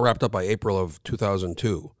 It was all wrapped up by April of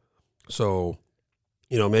 2002. So,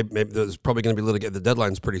 maybe there's probably going to be litigated. The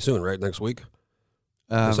deadline's pretty soon, right? Next week?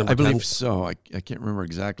 I believe so. I can't remember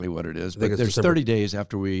exactly what it is, but there's 30 days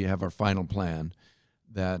after we have our final plan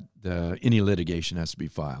that any litigation has to be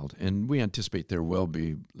filed. And we anticipate there will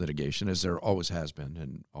be litigation, as there always has been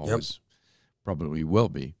and always probably will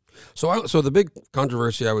be. So the big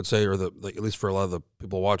controversy, I would say, or at least for a lot of the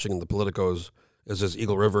people watching in the politicos, is this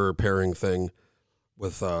Eagle River pairing thing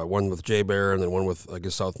with one with Jay Bear and then one with, I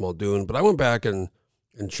guess, South Muldoon. But I went back and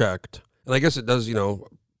checked, and I guess it does,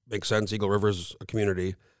 make sense. Eagle River is a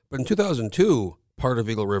community. But in 2002, part of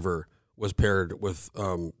Eagle River was paired with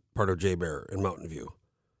part of Jay Bear in Mountain View.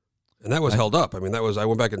 And that was held up. I mean, I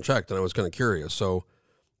went back and checked, and I was kind of curious. So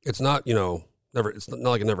it's not, it's not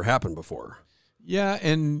like it never happened before. Yeah,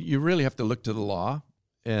 and you really have to look to the law.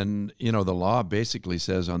 And, the law basically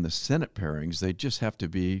says on the Senate pairings, they just have to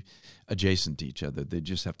be adjacent to each other. They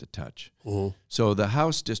just have to touch. Mm-hmm. So the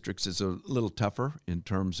House districts is a little tougher in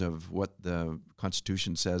terms of what the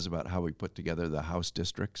Constitution says about how we put together the House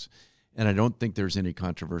districts. And I don't think there's any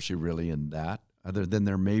controversy really in that, other than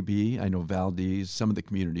there may be. I know Valdez, some of the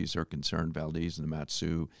communities are concerned, Valdez and the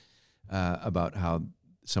Mat-Su, about how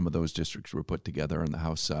some of those districts were put together on the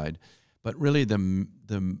House side. But really,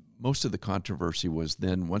 the most of the controversy was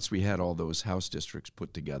then once we had all those House districts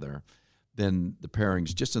put together, then the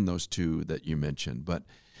pairings just in those two that you mentioned. But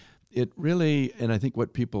it really, and I think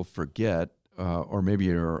what people forget or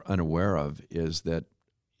maybe are unaware of is that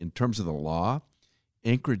in terms of the law,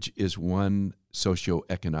 Anchorage is one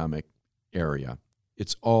socioeconomic area.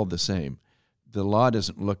 It's all the same. The law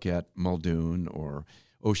doesn't look at Muldoon or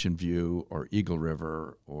Ocean View or Eagle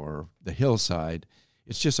River or the hillside.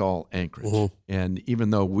 It's just all Anchorage. Mm-hmm. And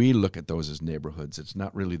even though we look at those as neighborhoods, it's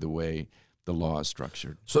not really the way the law is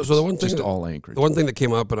structured. So the one It's thing just that, all Anchorage. the one thing that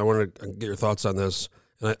came up, and I wanted to get your thoughts on this,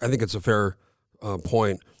 and I think it's a fair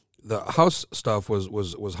point. The House stuff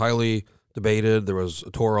was highly debated. There was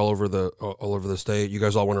a tour all over the state. You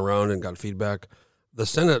guys all went around and got feedback. The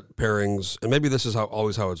Senate pairings, and maybe this is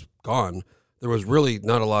always how it's gone. There was really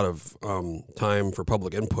not a lot of time for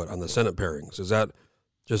public input on the Senate pairings. Is that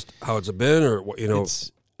just how it's been, or what, you know?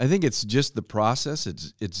 I think it's just the process.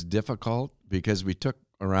 It's difficult because we took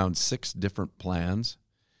around 6 different plans,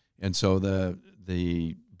 and so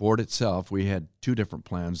the board itself, we had 2 different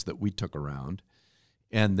plans that we took around,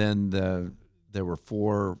 and then there were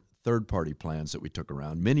 4 third-party plans that we took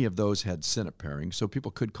around. Many of those had Senate pairings, so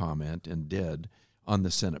people could comment and did on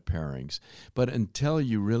the Senate pairings. But until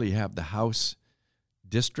you really have the House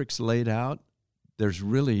districts laid out,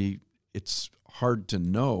 it's hard to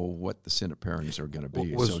know what the Senate pairings are going to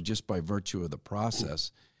be. So just by virtue of the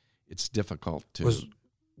process, it's difficult to...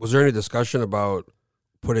 Was there any discussion about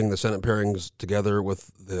putting the Senate pairings together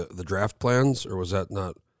with the draft plans, or was that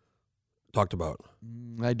not talked about?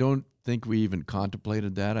 I don't think we even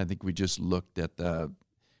contemplated that. I think we just looked at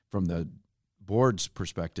from the board's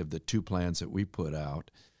perspective, the 2 plans that we put out.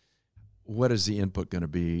 What is the input going to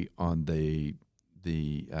be on the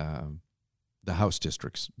House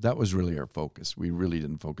districts? That was really our focus. We really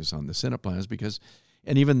didn't focus on the Senate plans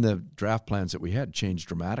and even the draft plans that we had changed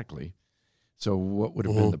dramatically. So what would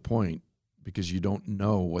have been the point? Because you don't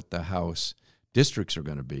know what the House districts are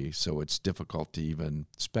going to be, so it's difficult to even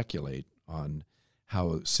speculate on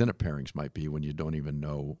how Senate pairings might be when you don't even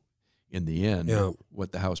know in the end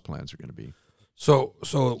what the House plans are going to be. So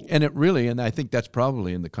And I think that's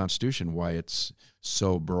probably in the Constitution why it's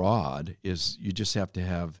so broad, is you just have to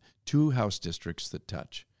have 2 House districts that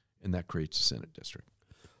touch, and that creates a Senate district.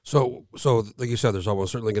 So like you said, there's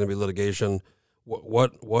almost certainly going to be litigation.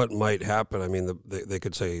 What might happen? I mean, they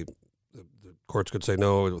could say, the courts could say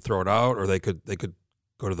no, throw it out, or they could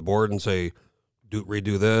go to the board and say,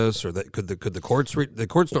 redo this, or could the courts the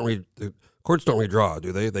courts don't redraw,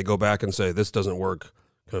 do they? They go back and say this doesn't work,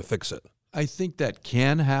 kind of fix it. I think that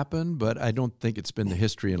can happen, but I don't think it's been the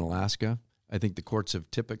history in Alaska. I think the courts have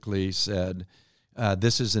typically said,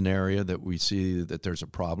 this is an area that we see that there's a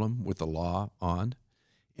problem with the law on,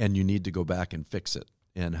 and you need to go back and fix it.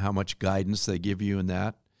 And how much guidance they give you in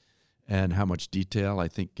that and how much detail, I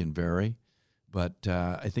think, can vary. But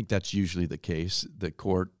I think that's usually the case. The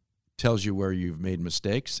court tells you where you've made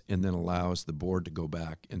mistakes and then allows the board to go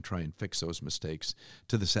back and try and fix those mistakes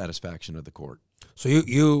to the satisfaction of the court. So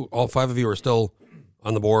you all 5 of you are still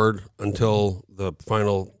on the board until the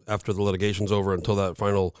final, after the litigation's over, until that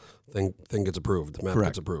final thing gets approved, the map Correct.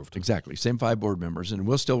 gets approved. Exactly. Same 5 board members, and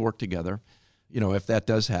we'll still work together. You know, if that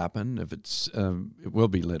does happen, if it's it will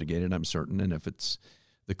be litigated, I'm certain, and if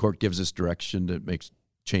the court gives us direction to make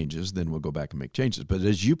changes, then we'll go back and make changes. But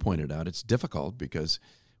as you pointed out, it's difficult because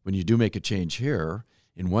when you do make a change here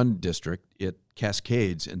in one district, it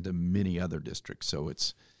cascades into many other districts. So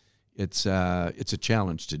it's a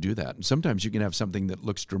challenge to do that. And sometimes you can have something that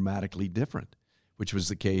looks dramatically different, which was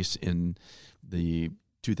the case in the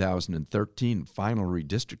 2013 final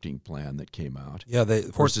redistricting plan that came out. Yeah,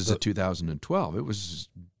 versus the 2012. It was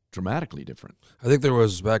dramatically different. I think there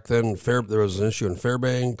was back then there was an issue in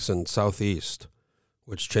Fairbanks and Southeast,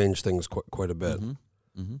 which changed things quite a bit.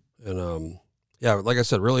 Mm-hmm. Mm-hmm. And like I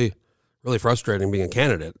said, really, really frustrating being a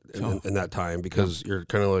candidate in that time, because you're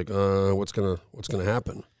kind of like, what's gonna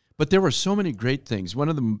happen? But there were so many great things. One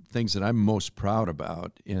of the things that I'm most proud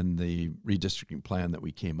about in the redistricting plan that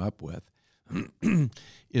we came up with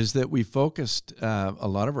is that we focused, a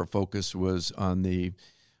lot of our focus was on the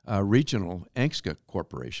regional ANCSA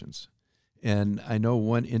corporations. And I know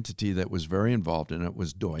one entity that was very involved in it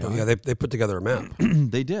was Doyon. Oh, yeah, they put together a map.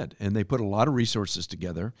 They did, and they put a lot of resources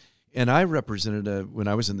together. And I represented, when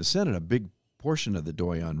I was in the Senate, a big portion of the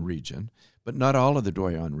Doyon region, but not all of the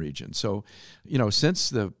Doyon region. So, you know, since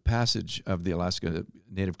the passage of the Alaska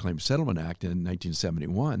Native Claims Settlement Act in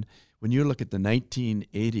 1971, when you look at the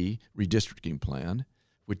 1980 redistricting plan,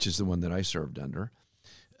 which is the one that I served under,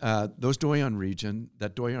 that Doyon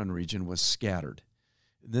region was scattered.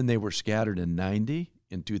 Then they were scattered in 90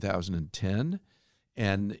 in 2010.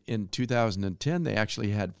 And in 2010, they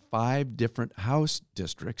actually had 5 different House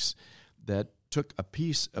districts that took a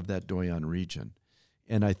piece of that Doyon region.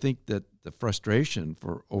 And I think that the frustration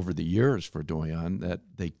for over the years for Doyon that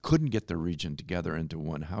they couldn't get their region together into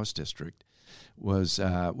one House district was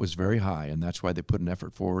very high, and that's why they put an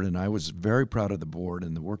effort forward. And I was very proud of the board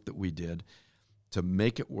and the work that we did to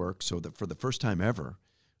make it work so that for the first time ever,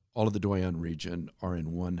 all of the Doyon region are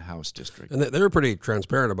in one House district. And they were pretty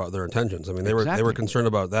transparent about their intentions. I mean, they were concerned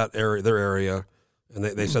about that area, their area, and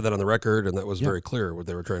they said that on the record, and that was very clear what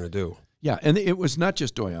they were trying to do. Yeah, and it was not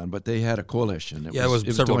just Doyon, but they had a coalition. It was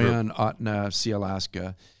Doyon, Otna,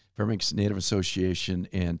 Sealaska, Fairbanks Native Association,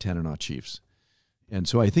 and Tanana Chiefs. And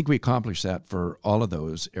so I think we accomplished that for all of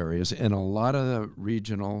those areas. And a lot of the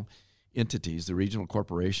regional entities, the regional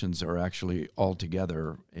corporations, are actually all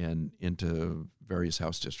together and into various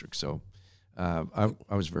House districts. So I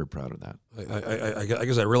was very proud of that. I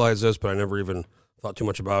guess I realized this, but I never even thought too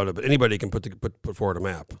much about it. But anybody can put forward a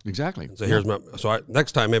map. Exactly. So here's my. So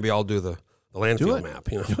next time maybe I'll do the landfill map.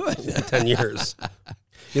 You know, in 10 years.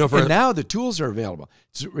 You know, and now the tools are available.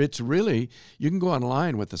 It's really, you can go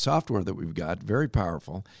online with the software that we've got, very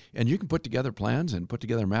powerful, and you can put together plans and put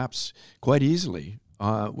together maps quite easily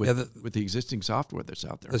with the existing software that's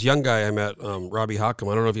out there. This young guy I met, Robbie Hockham,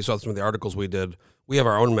 I don't know if you saw some of the articles we did. We have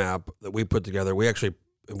our own map that we put together. We actually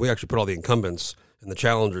put all the incumbents and the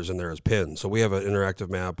challengers in there as pins. So we have an interactive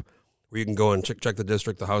map where you can go and check the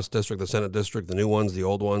district, the House district, the Senate district, the new ones, the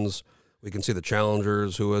old ones. We can see the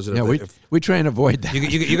challengers, who is it. Yeah, we try and avoid that.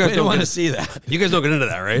 You guys don't want to see that. You guys don't get into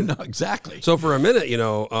that, right? No, exactly. So for a minute, you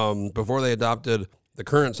know, before they adopted the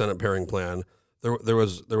current Senate pairing plan, there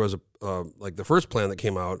was like the first plan that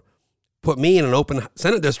came out put me in an open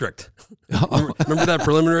Senate district. Remember that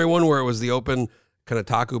preliminary one where it was the open kind of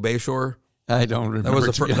Taku Bayshore? I don't remember.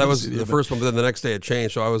 That was the first one, but then the next day it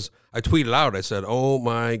changed. So I tweeted out. I said, "Oh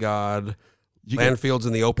my God, landfills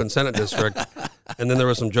in the open Senate district." And then there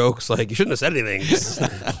was some jokes like, "You shouldn't have said anything."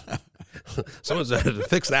 Someone said,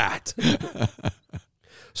 "Fix that."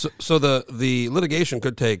 So the litigation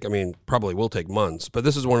could take, I mean, probably will take months. But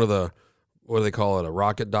this is one of the, what do they call it, a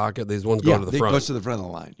rocket docket? These ones go to the front. It goes to the front of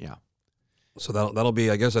the line. Yeah. So that'll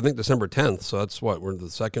be, I think December 10th. So that's what, we're the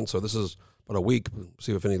 2nd. So this is about a week.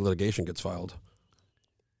 See if any litigation gets filed.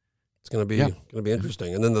 It's going to be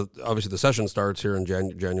interesting. And then obviously the session starts here in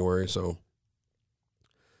January. So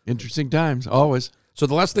interesting times, always. So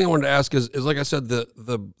the last thing I wanted to ask is like I said,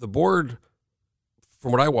 the board,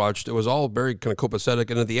 from what I watched, it was all very kind of copacetic,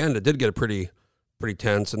 and at the end, it did get pretty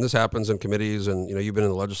tense. And this happens in committees, and you know, you've been in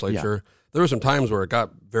the legislature. Yeah. There were some times where it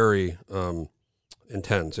got very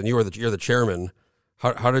intense, and you're the chairman.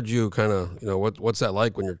 How did you kind of, you know, what's that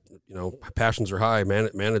like when passions are high,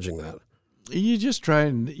 managing that? You just try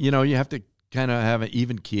and, you have to kind of have an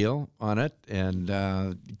even keel on it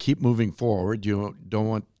and keep moving forward. You don't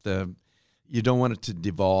want it to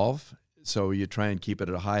devolve, so you try and keep it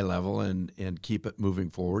at a high level and keep it moving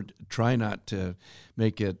forward. Try not to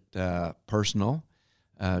make it personal.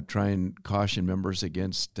 Try and caution members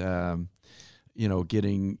against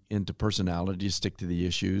getting into personalities. Stick to the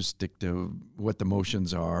issues. Stick to what the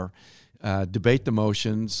motions are. Debate the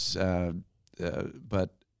motions, but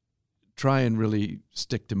try and really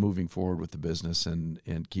stick to moving forward with the business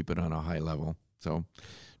and keep it on a high level. So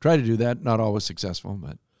try to do that. Not always successful,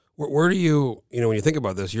 but where do you when you think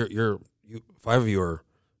about this, you 5 of you are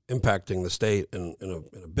impacting the state in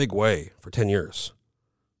a big way for 10 years.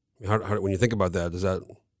 I mean, how when you think about that, does that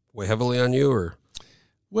weigh heavily on you, or?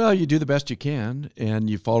 Well, you do the best you can, and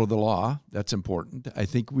you follow the law. That's important. I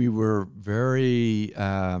think we were we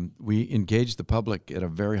engaged the public at a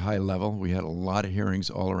very high level. We had a lot of hearings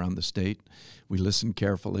all around the state. We listened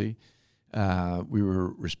carefully. We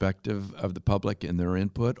were respectful of the public and their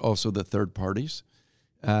input, also the third parties.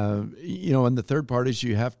 And the third parties,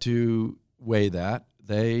 you have to weigh that.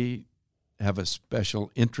 They have a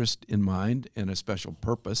special interest in mind and a special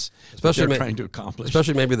purpose that they're trying to accomplish.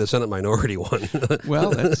 Especially maybe the Senate minority one. Well,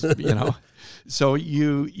 that's, so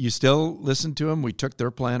you still listen to them. We took their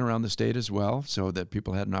plan around the state as well so that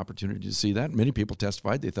people had an opportunity to see that. Many people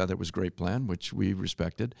testified. They thought that was a great plan, which we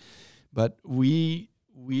respected. But we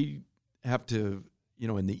have to,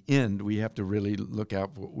 in the end, we have to really look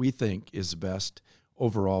at what we think is best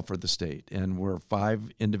overall for the state. And we're 5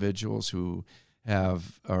 individuals who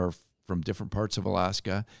are from different parts of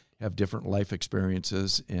Alaska, have different life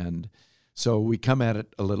experiences. And so we come at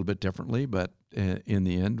it a little bit differently, but in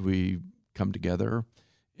the end, we come together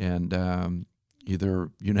and either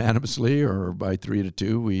unanimously or by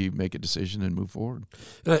 3-2, we make a decision and move forward.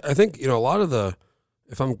 And I think, a lot of the,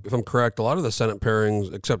 if I'm correct, a lot of the Senate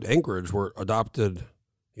pairings, except Anchorage, were adopted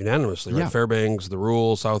unanimously, right? Yeah. Fairbanks, the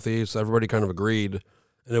rural, Southeast, everybody kind of agreed.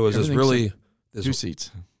 And it was this Everything's really, Two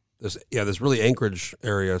seats. this really Anchorage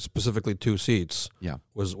area, specifically 2 seats, Yeah.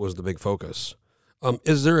 was the big focus.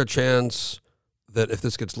 Is there a chance that if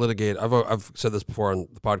this gets litigated, I've said this before on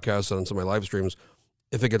the podcast and on some of my live streams,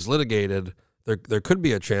 if it gets litigated, there could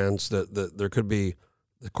be a chance that there could be,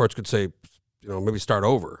 the courts could say, maybe start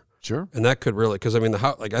over. Sure. And that could really, because I mean,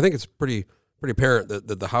 I think it's pretty apparent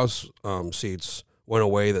that the House seats went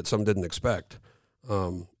away that some didn't expect,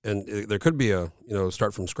 and there could be a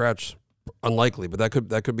start from scratch, unlikely, but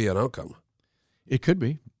that could be an outcome. It could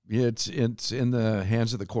be. It's in the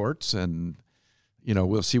hands of the courts, and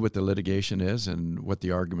we'll see what the litigation is and what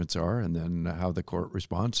the arguments are, and then how the court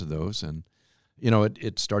responds to those. And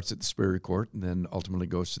it starts at the Superior Court and then ultimately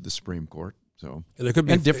goes to the Supreme Court. So And it could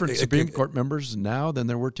be different Supreme Court members now than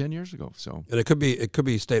there were 10 years ago. So and it could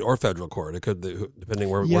be state or federal court. It could, depending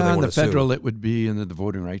where they in want the to sue. federal it would be in the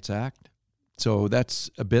Voting Rights Act. So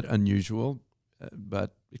that's a bit unusual,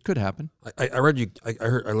 but it could happen. I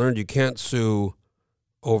learned you can't sue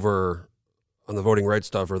over on the voting rights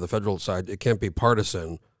stuff or the federal side. It can't be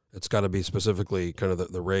partisan. It's got to be specifically kind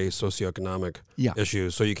of the race, socioeconomic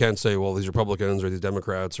issues. So you can't say, well, these Republicans or these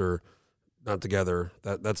Democrats are not together.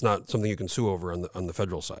 That's not something you can sue over on the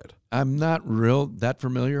federal side. I'm not that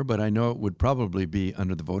familiar, but I know it would probably be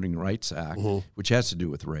under the Voting Rights Act, which has to do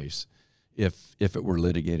with race, if it were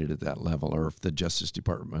litigated at that level or if the Justice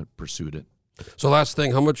Department pursued it. So last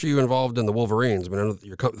thing, how much are you involved in the Wolverines? I mean, I know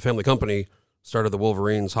your family company started the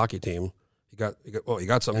Wolverines hockey team. You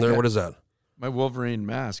got something there. What is that? My Wolverine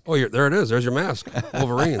mask. Oh, there it is. There's your mask,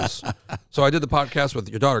 Wolverines. So I did the podcast with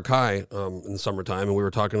your daughter Kai in the summertime, and we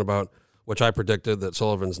were talking about which I predicted that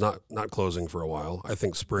Sullivan's not closing for a while. I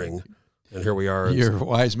think spring, and here we are. You're a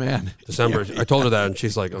wise man. December. I told her that, and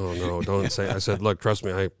she's like, "Oh no, don't say." I said, "Look, trust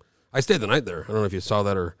me. I stayed the night there. I don't know if you saw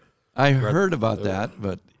that or." I heard about that,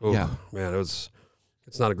 but yeah, man, it's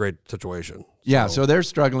not a great situation. Yeah, so they're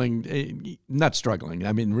struggling, not struggling.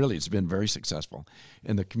 I mean, really, it's been very successful.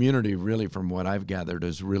 And the community really, from what I've gathered,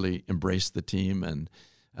 has really embraced the team and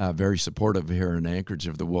very supportive here in Anchorage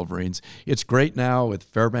of the Wolverines. It's great now with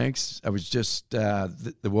Fairbanks. I was just,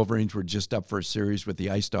 the Wolverines were just up for a series with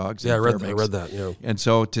the Ice Dogs. Yeah, I read that, yeah. And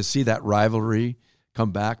so to see that rivalry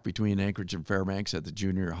come back between Anchorage and Fairbanks at the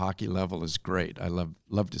junior hockey level is great. I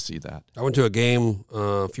love to see that. I went to a game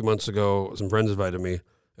a few months ago. Some friends invited me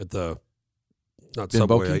at the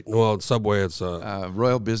Subway. It's Subway. It's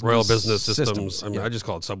Royal Business Systems. I mean, I just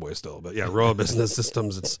call it Subway still, but yeah, Royal Business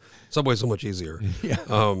Systems. It's Subway's so much easier. Yeah.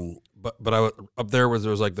 But I up there was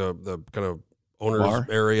like the kind of owner's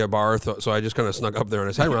area bar. So I just kind of snuck up there and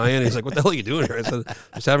I said, "Hi, Ryan." He's like, "What the hell are you doing here?" I said,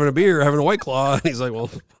 "Just having a beer, having a White Claw." And he's like, "Well,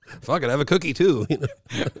 fuck it, have a cookie too."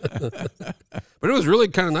 But it was really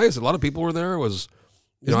kind of nice. A lot of people were there. It was.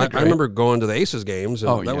 I remember going to the Aces games,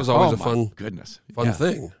 and that was always a fun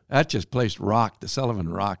thing. That just place rocked. The Sullivan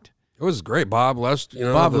rocked. It was great. Bob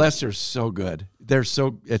Lester, Bob Lester's so good.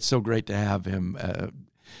 It's so great to have him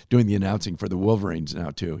doing the announcing for the Wolverines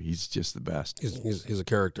now too. He's just the best. He's a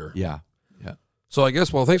character. Yeah. So I guess,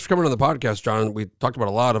 thanks for coming on the podcast, John. We talked about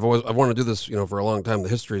a lot. I've wanted to do this, for a long time. The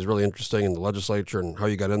history is really interesting, and the legislature and how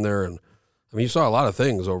you got in there, and I mean, you saw a lot of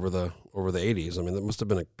things over the 80s. I mean, that must have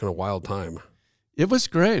been a kind of wild time. It was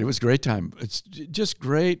great. It was a great time. It's just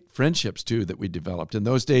great friendships, too, that we developed. In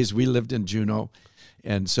those days, we lived in Juneau,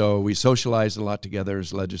 and so we socialized a lot together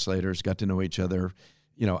as legislators, got to know each other,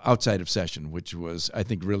 outside of session, which was, I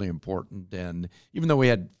think, really important. And even though we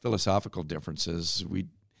had philosophical differences, we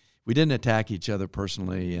didn't attack each other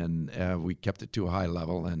personally, and we kept it to a high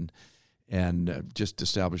level and just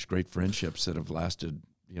established great friendships that have lasted,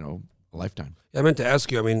 a lifetime. Yeah, I meant to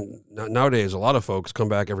ask you, I mean, nowadays, a lot of folks come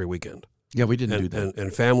back every weekend. Yeah, we didn't do that.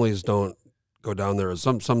 And families don't go down there.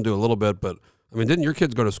 Some do a little bit, but I mean, didn't your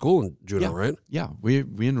kids go to school in Juneau, right? Yeah, we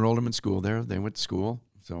enrolled them in school there. They went to school.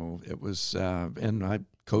 So it was, and I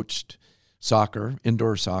coached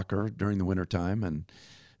indoor soccer during the wintertime. And,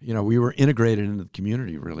 we were integrated into the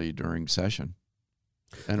community really during session.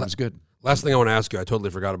 And it was good. Last thing I want to ask you, I totally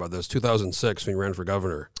forgot about this. 2006, when you ran for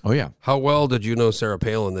governor. Oh, yeah. How well did you know Sarah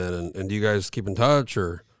Palin then? And do you guys keep in touch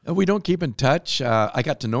or? We don't keep in touch. I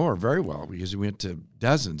got to know her very well because we went to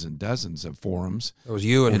dozens and dozens of forums. It was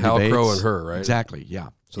you and Hal Crow and her, right? Exactly, yeah.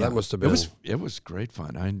 So that must have been. It was great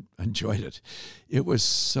fun. I enjoyed it. It was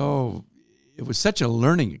such a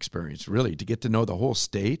learning experience, really, to get to know the whole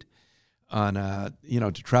state,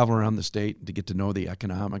 to travel around the state and to get to know the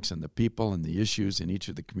economics and the people and the issues in each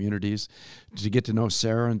of the communities, to get to know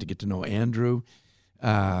Sarah and to get to know Andrew,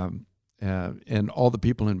 and all the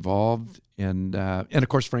people involved. And of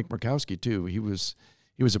course Frank Murkowski too. He was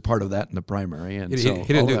he was a part of that in the primary, and He so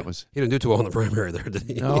didn't all do that was. He didn't do too well in the primary there, did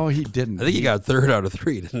he? No, he didn't. I think he got third out of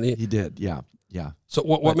 3, didn't he? He did. Yeah, yeah. So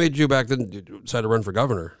what made you back then decide to run for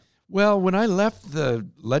governor? Well, when I left the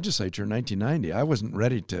legislature in 1990, I wasn't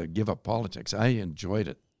ready to give up politics. I enjoyed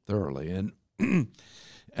it thoroughly, and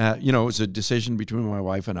it was a decision between my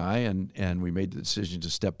wife and I, and we made the decision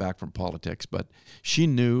to step back from politics. But she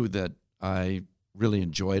knew that I really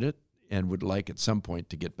enjoyed it and would like at some point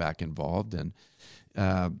to get back involved. And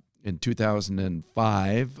in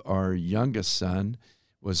 2005, our youngest son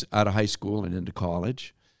was out of high school and into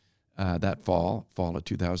college that fall of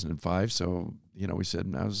 2005. So, we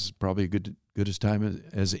said that was probably good as time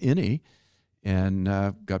as any, and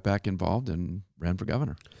got back involved and ran for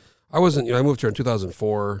governor. I wasn't, I moved here in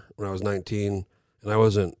 2004 when I was 19, and I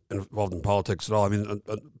wasn't involved in politics at all. I mean,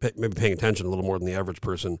 maybe paying attention a little more than the average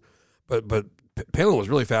person. But Palin was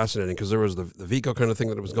really fascinating because there was the VECO kind of thing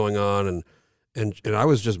that was going on, and I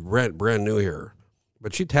was just brand new here.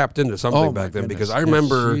 But she tapped into something back then, because I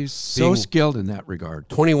remember she's so skilled in that regard.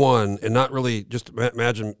 21 and not really, just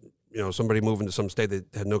imagine, somebody moving to some state they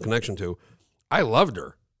had no connection to. I loved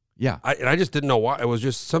her. Yeah. I just didn't know why. It was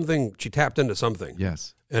just something, she tapped into something.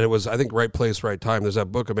 Yes. And it was, I think, right place, right time. There's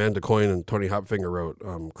that book Amanda Coyne and Tony Hopfinger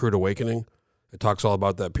wrote, Crude Awakening. It talks all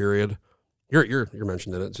about that period. You're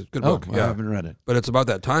mentioned in it. It's a good book. I haven't read it. But it's about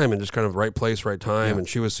that time and just kind of right place, right time. Yeah. And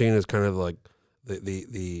she was seen as kind of like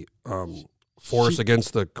the force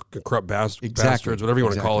against the corrupt bastards, whatever you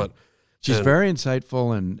want to call it. She's very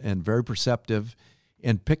insightful and very perceptive,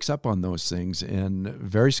 and picks up on those things, and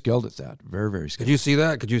very skilled at that. Very, very skilled. Could you see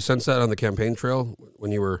that? Could you sense that on the campaign trail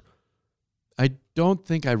when you were? I don't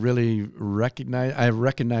think I really recognized. I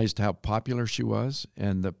recognized how popular she was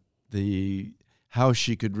and the how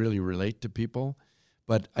she could really relate to people,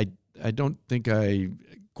 but I don't think I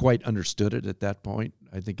quite understood it at that point.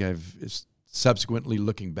 I think I've subsequently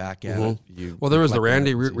looking back at it. Well, there was the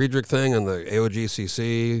Randy Riedrich thing and the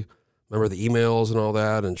AOGCC. Remember the emails and all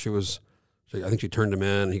that, and I think she turned him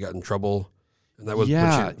in. And he got in trouble, and that was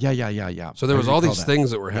yeah. So there was all these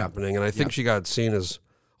things that were happening, and I think she got seen as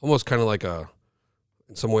almost kind of like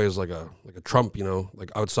in some ways like a Trump,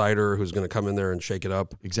 like outsider who's going to come in there and shake it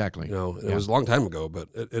up. Exactly. And it was a long time ago, but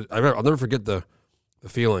I'll never forget the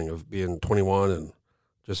feeling of being 21 and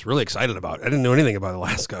just really excited about it. I didn't know anything about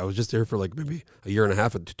Alaska. I was just here for like maybe a year and a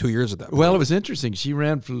half, 2 years at that point. Well, it was interesting. She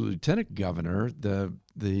ran for lieutenant governor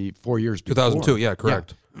the 4 years before. 2002, yeah,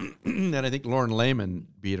 correct. Yeah. And I think Lauren Lehman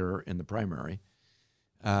beat her in the primary.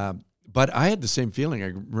 But I had the same feeling. I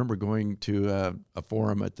remember going to a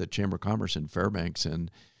forum at the Chamber of Commerce in Fairbanks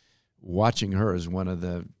and watching her as one of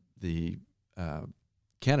the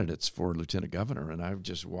candidates for lieutenant governor, and I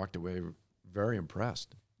just walked away very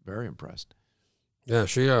impressed. Very impressed. Yeah,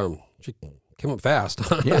 she came up fast.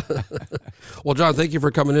 Yeah. Well, John, thank you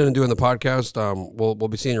for coming in and doing the podcast. We'll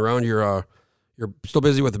be seeing you around. You're still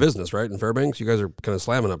busy with the business, right? In Fairbanks, you guys are kind of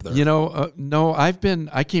slamming up there. No,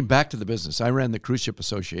 I came back to the business. I ran the Cruise Ship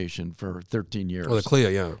Association for 13 years. Oh, the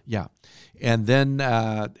CLIA, yeah. Yeah. And then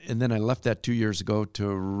I left that 2 years ago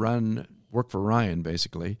to work for Ryan,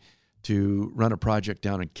 basically, to run a project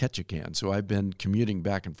down in Ketchikan. So I've been commuting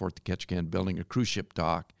back and forth to Ketchikan, building a cruise ship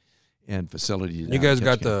dock and facility. You guys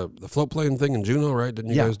got the float plane thing in Juneau, right? Didn't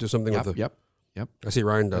you guys do something with the... Yep. I see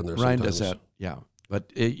Ryan down there Ryan sometimes. does that, yeah. But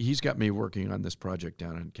he's got me working on this project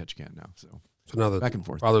down in Ketchikan now. So now the back and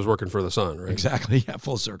forth. Father's working for the son, right? Exactly, yeah,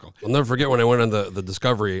 full circle. I'll never forget when I went on the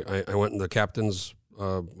Discovery, I went in the captain's,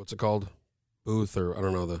 what's it called? Booth, or I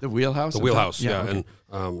don't know. The wheelhouse? The wheelhouse, yeah. Okay.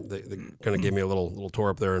 And they kind of gave me a little tour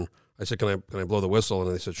up there, and I said, can I blow the whistle?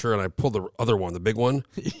 And they said, sure. And I pulled the other one, the big one.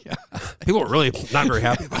 Yeah. People were really not very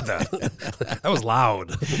happy about that. That was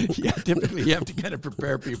loud. Yeah, typically you have to kind of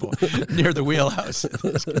prepare people near the wheelhouse.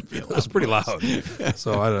 It was pretty loud.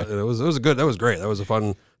 So it was good. That was great. That was a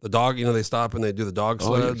fun. The dog, they stop and they do the dog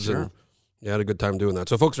sleds. Yeah, sure. And I had a good time doing that.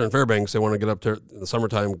 So folks are in Fairbanks. They want to get up there in the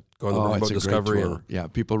summertime, go on the Riverboat Discovery. And, yeah,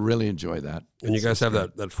 people really enjoy that. And you guys have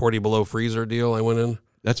that 40 below freezer deal I went in.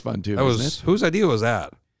 That's fun too. Whose idea was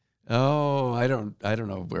that? Oh, I don't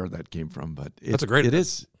know where that came from, but it is. It's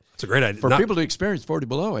a great idea. For people to experience 40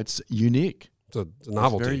 below, it's unique. It's a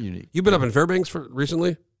novelty. It's very unique. You've been up in Fairbanks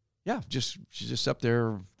recently? Yeah, she's just up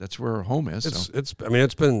there. That's where her home is. It's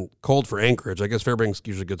been cold for Anchorage. I guess Fairbanks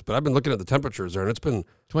usually gets, but I've been looking at the temperatures there, and it's been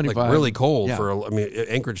 25, really cold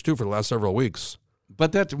Anchorage too for the last several weeks.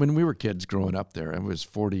 But that when we were kids growing up there, it was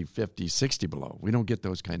 40, 50, 60 below. We don't get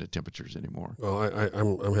those kind of temperatures anymore. Well,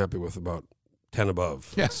 I'm happy with about 10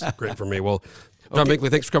 above. Yes. That's great for me. Well, John Binkley,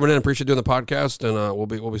 thanks for coming in. Appreciate doing the podcast, and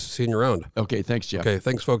we'll be seeing you around. Okay, thanks, Jeff. Okay,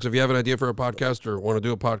 thanks, folks. If you have an idea for a podcast or want to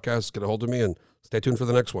do a podcast, get a hold of me, and stay tuned for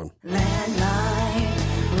the next one. Landline.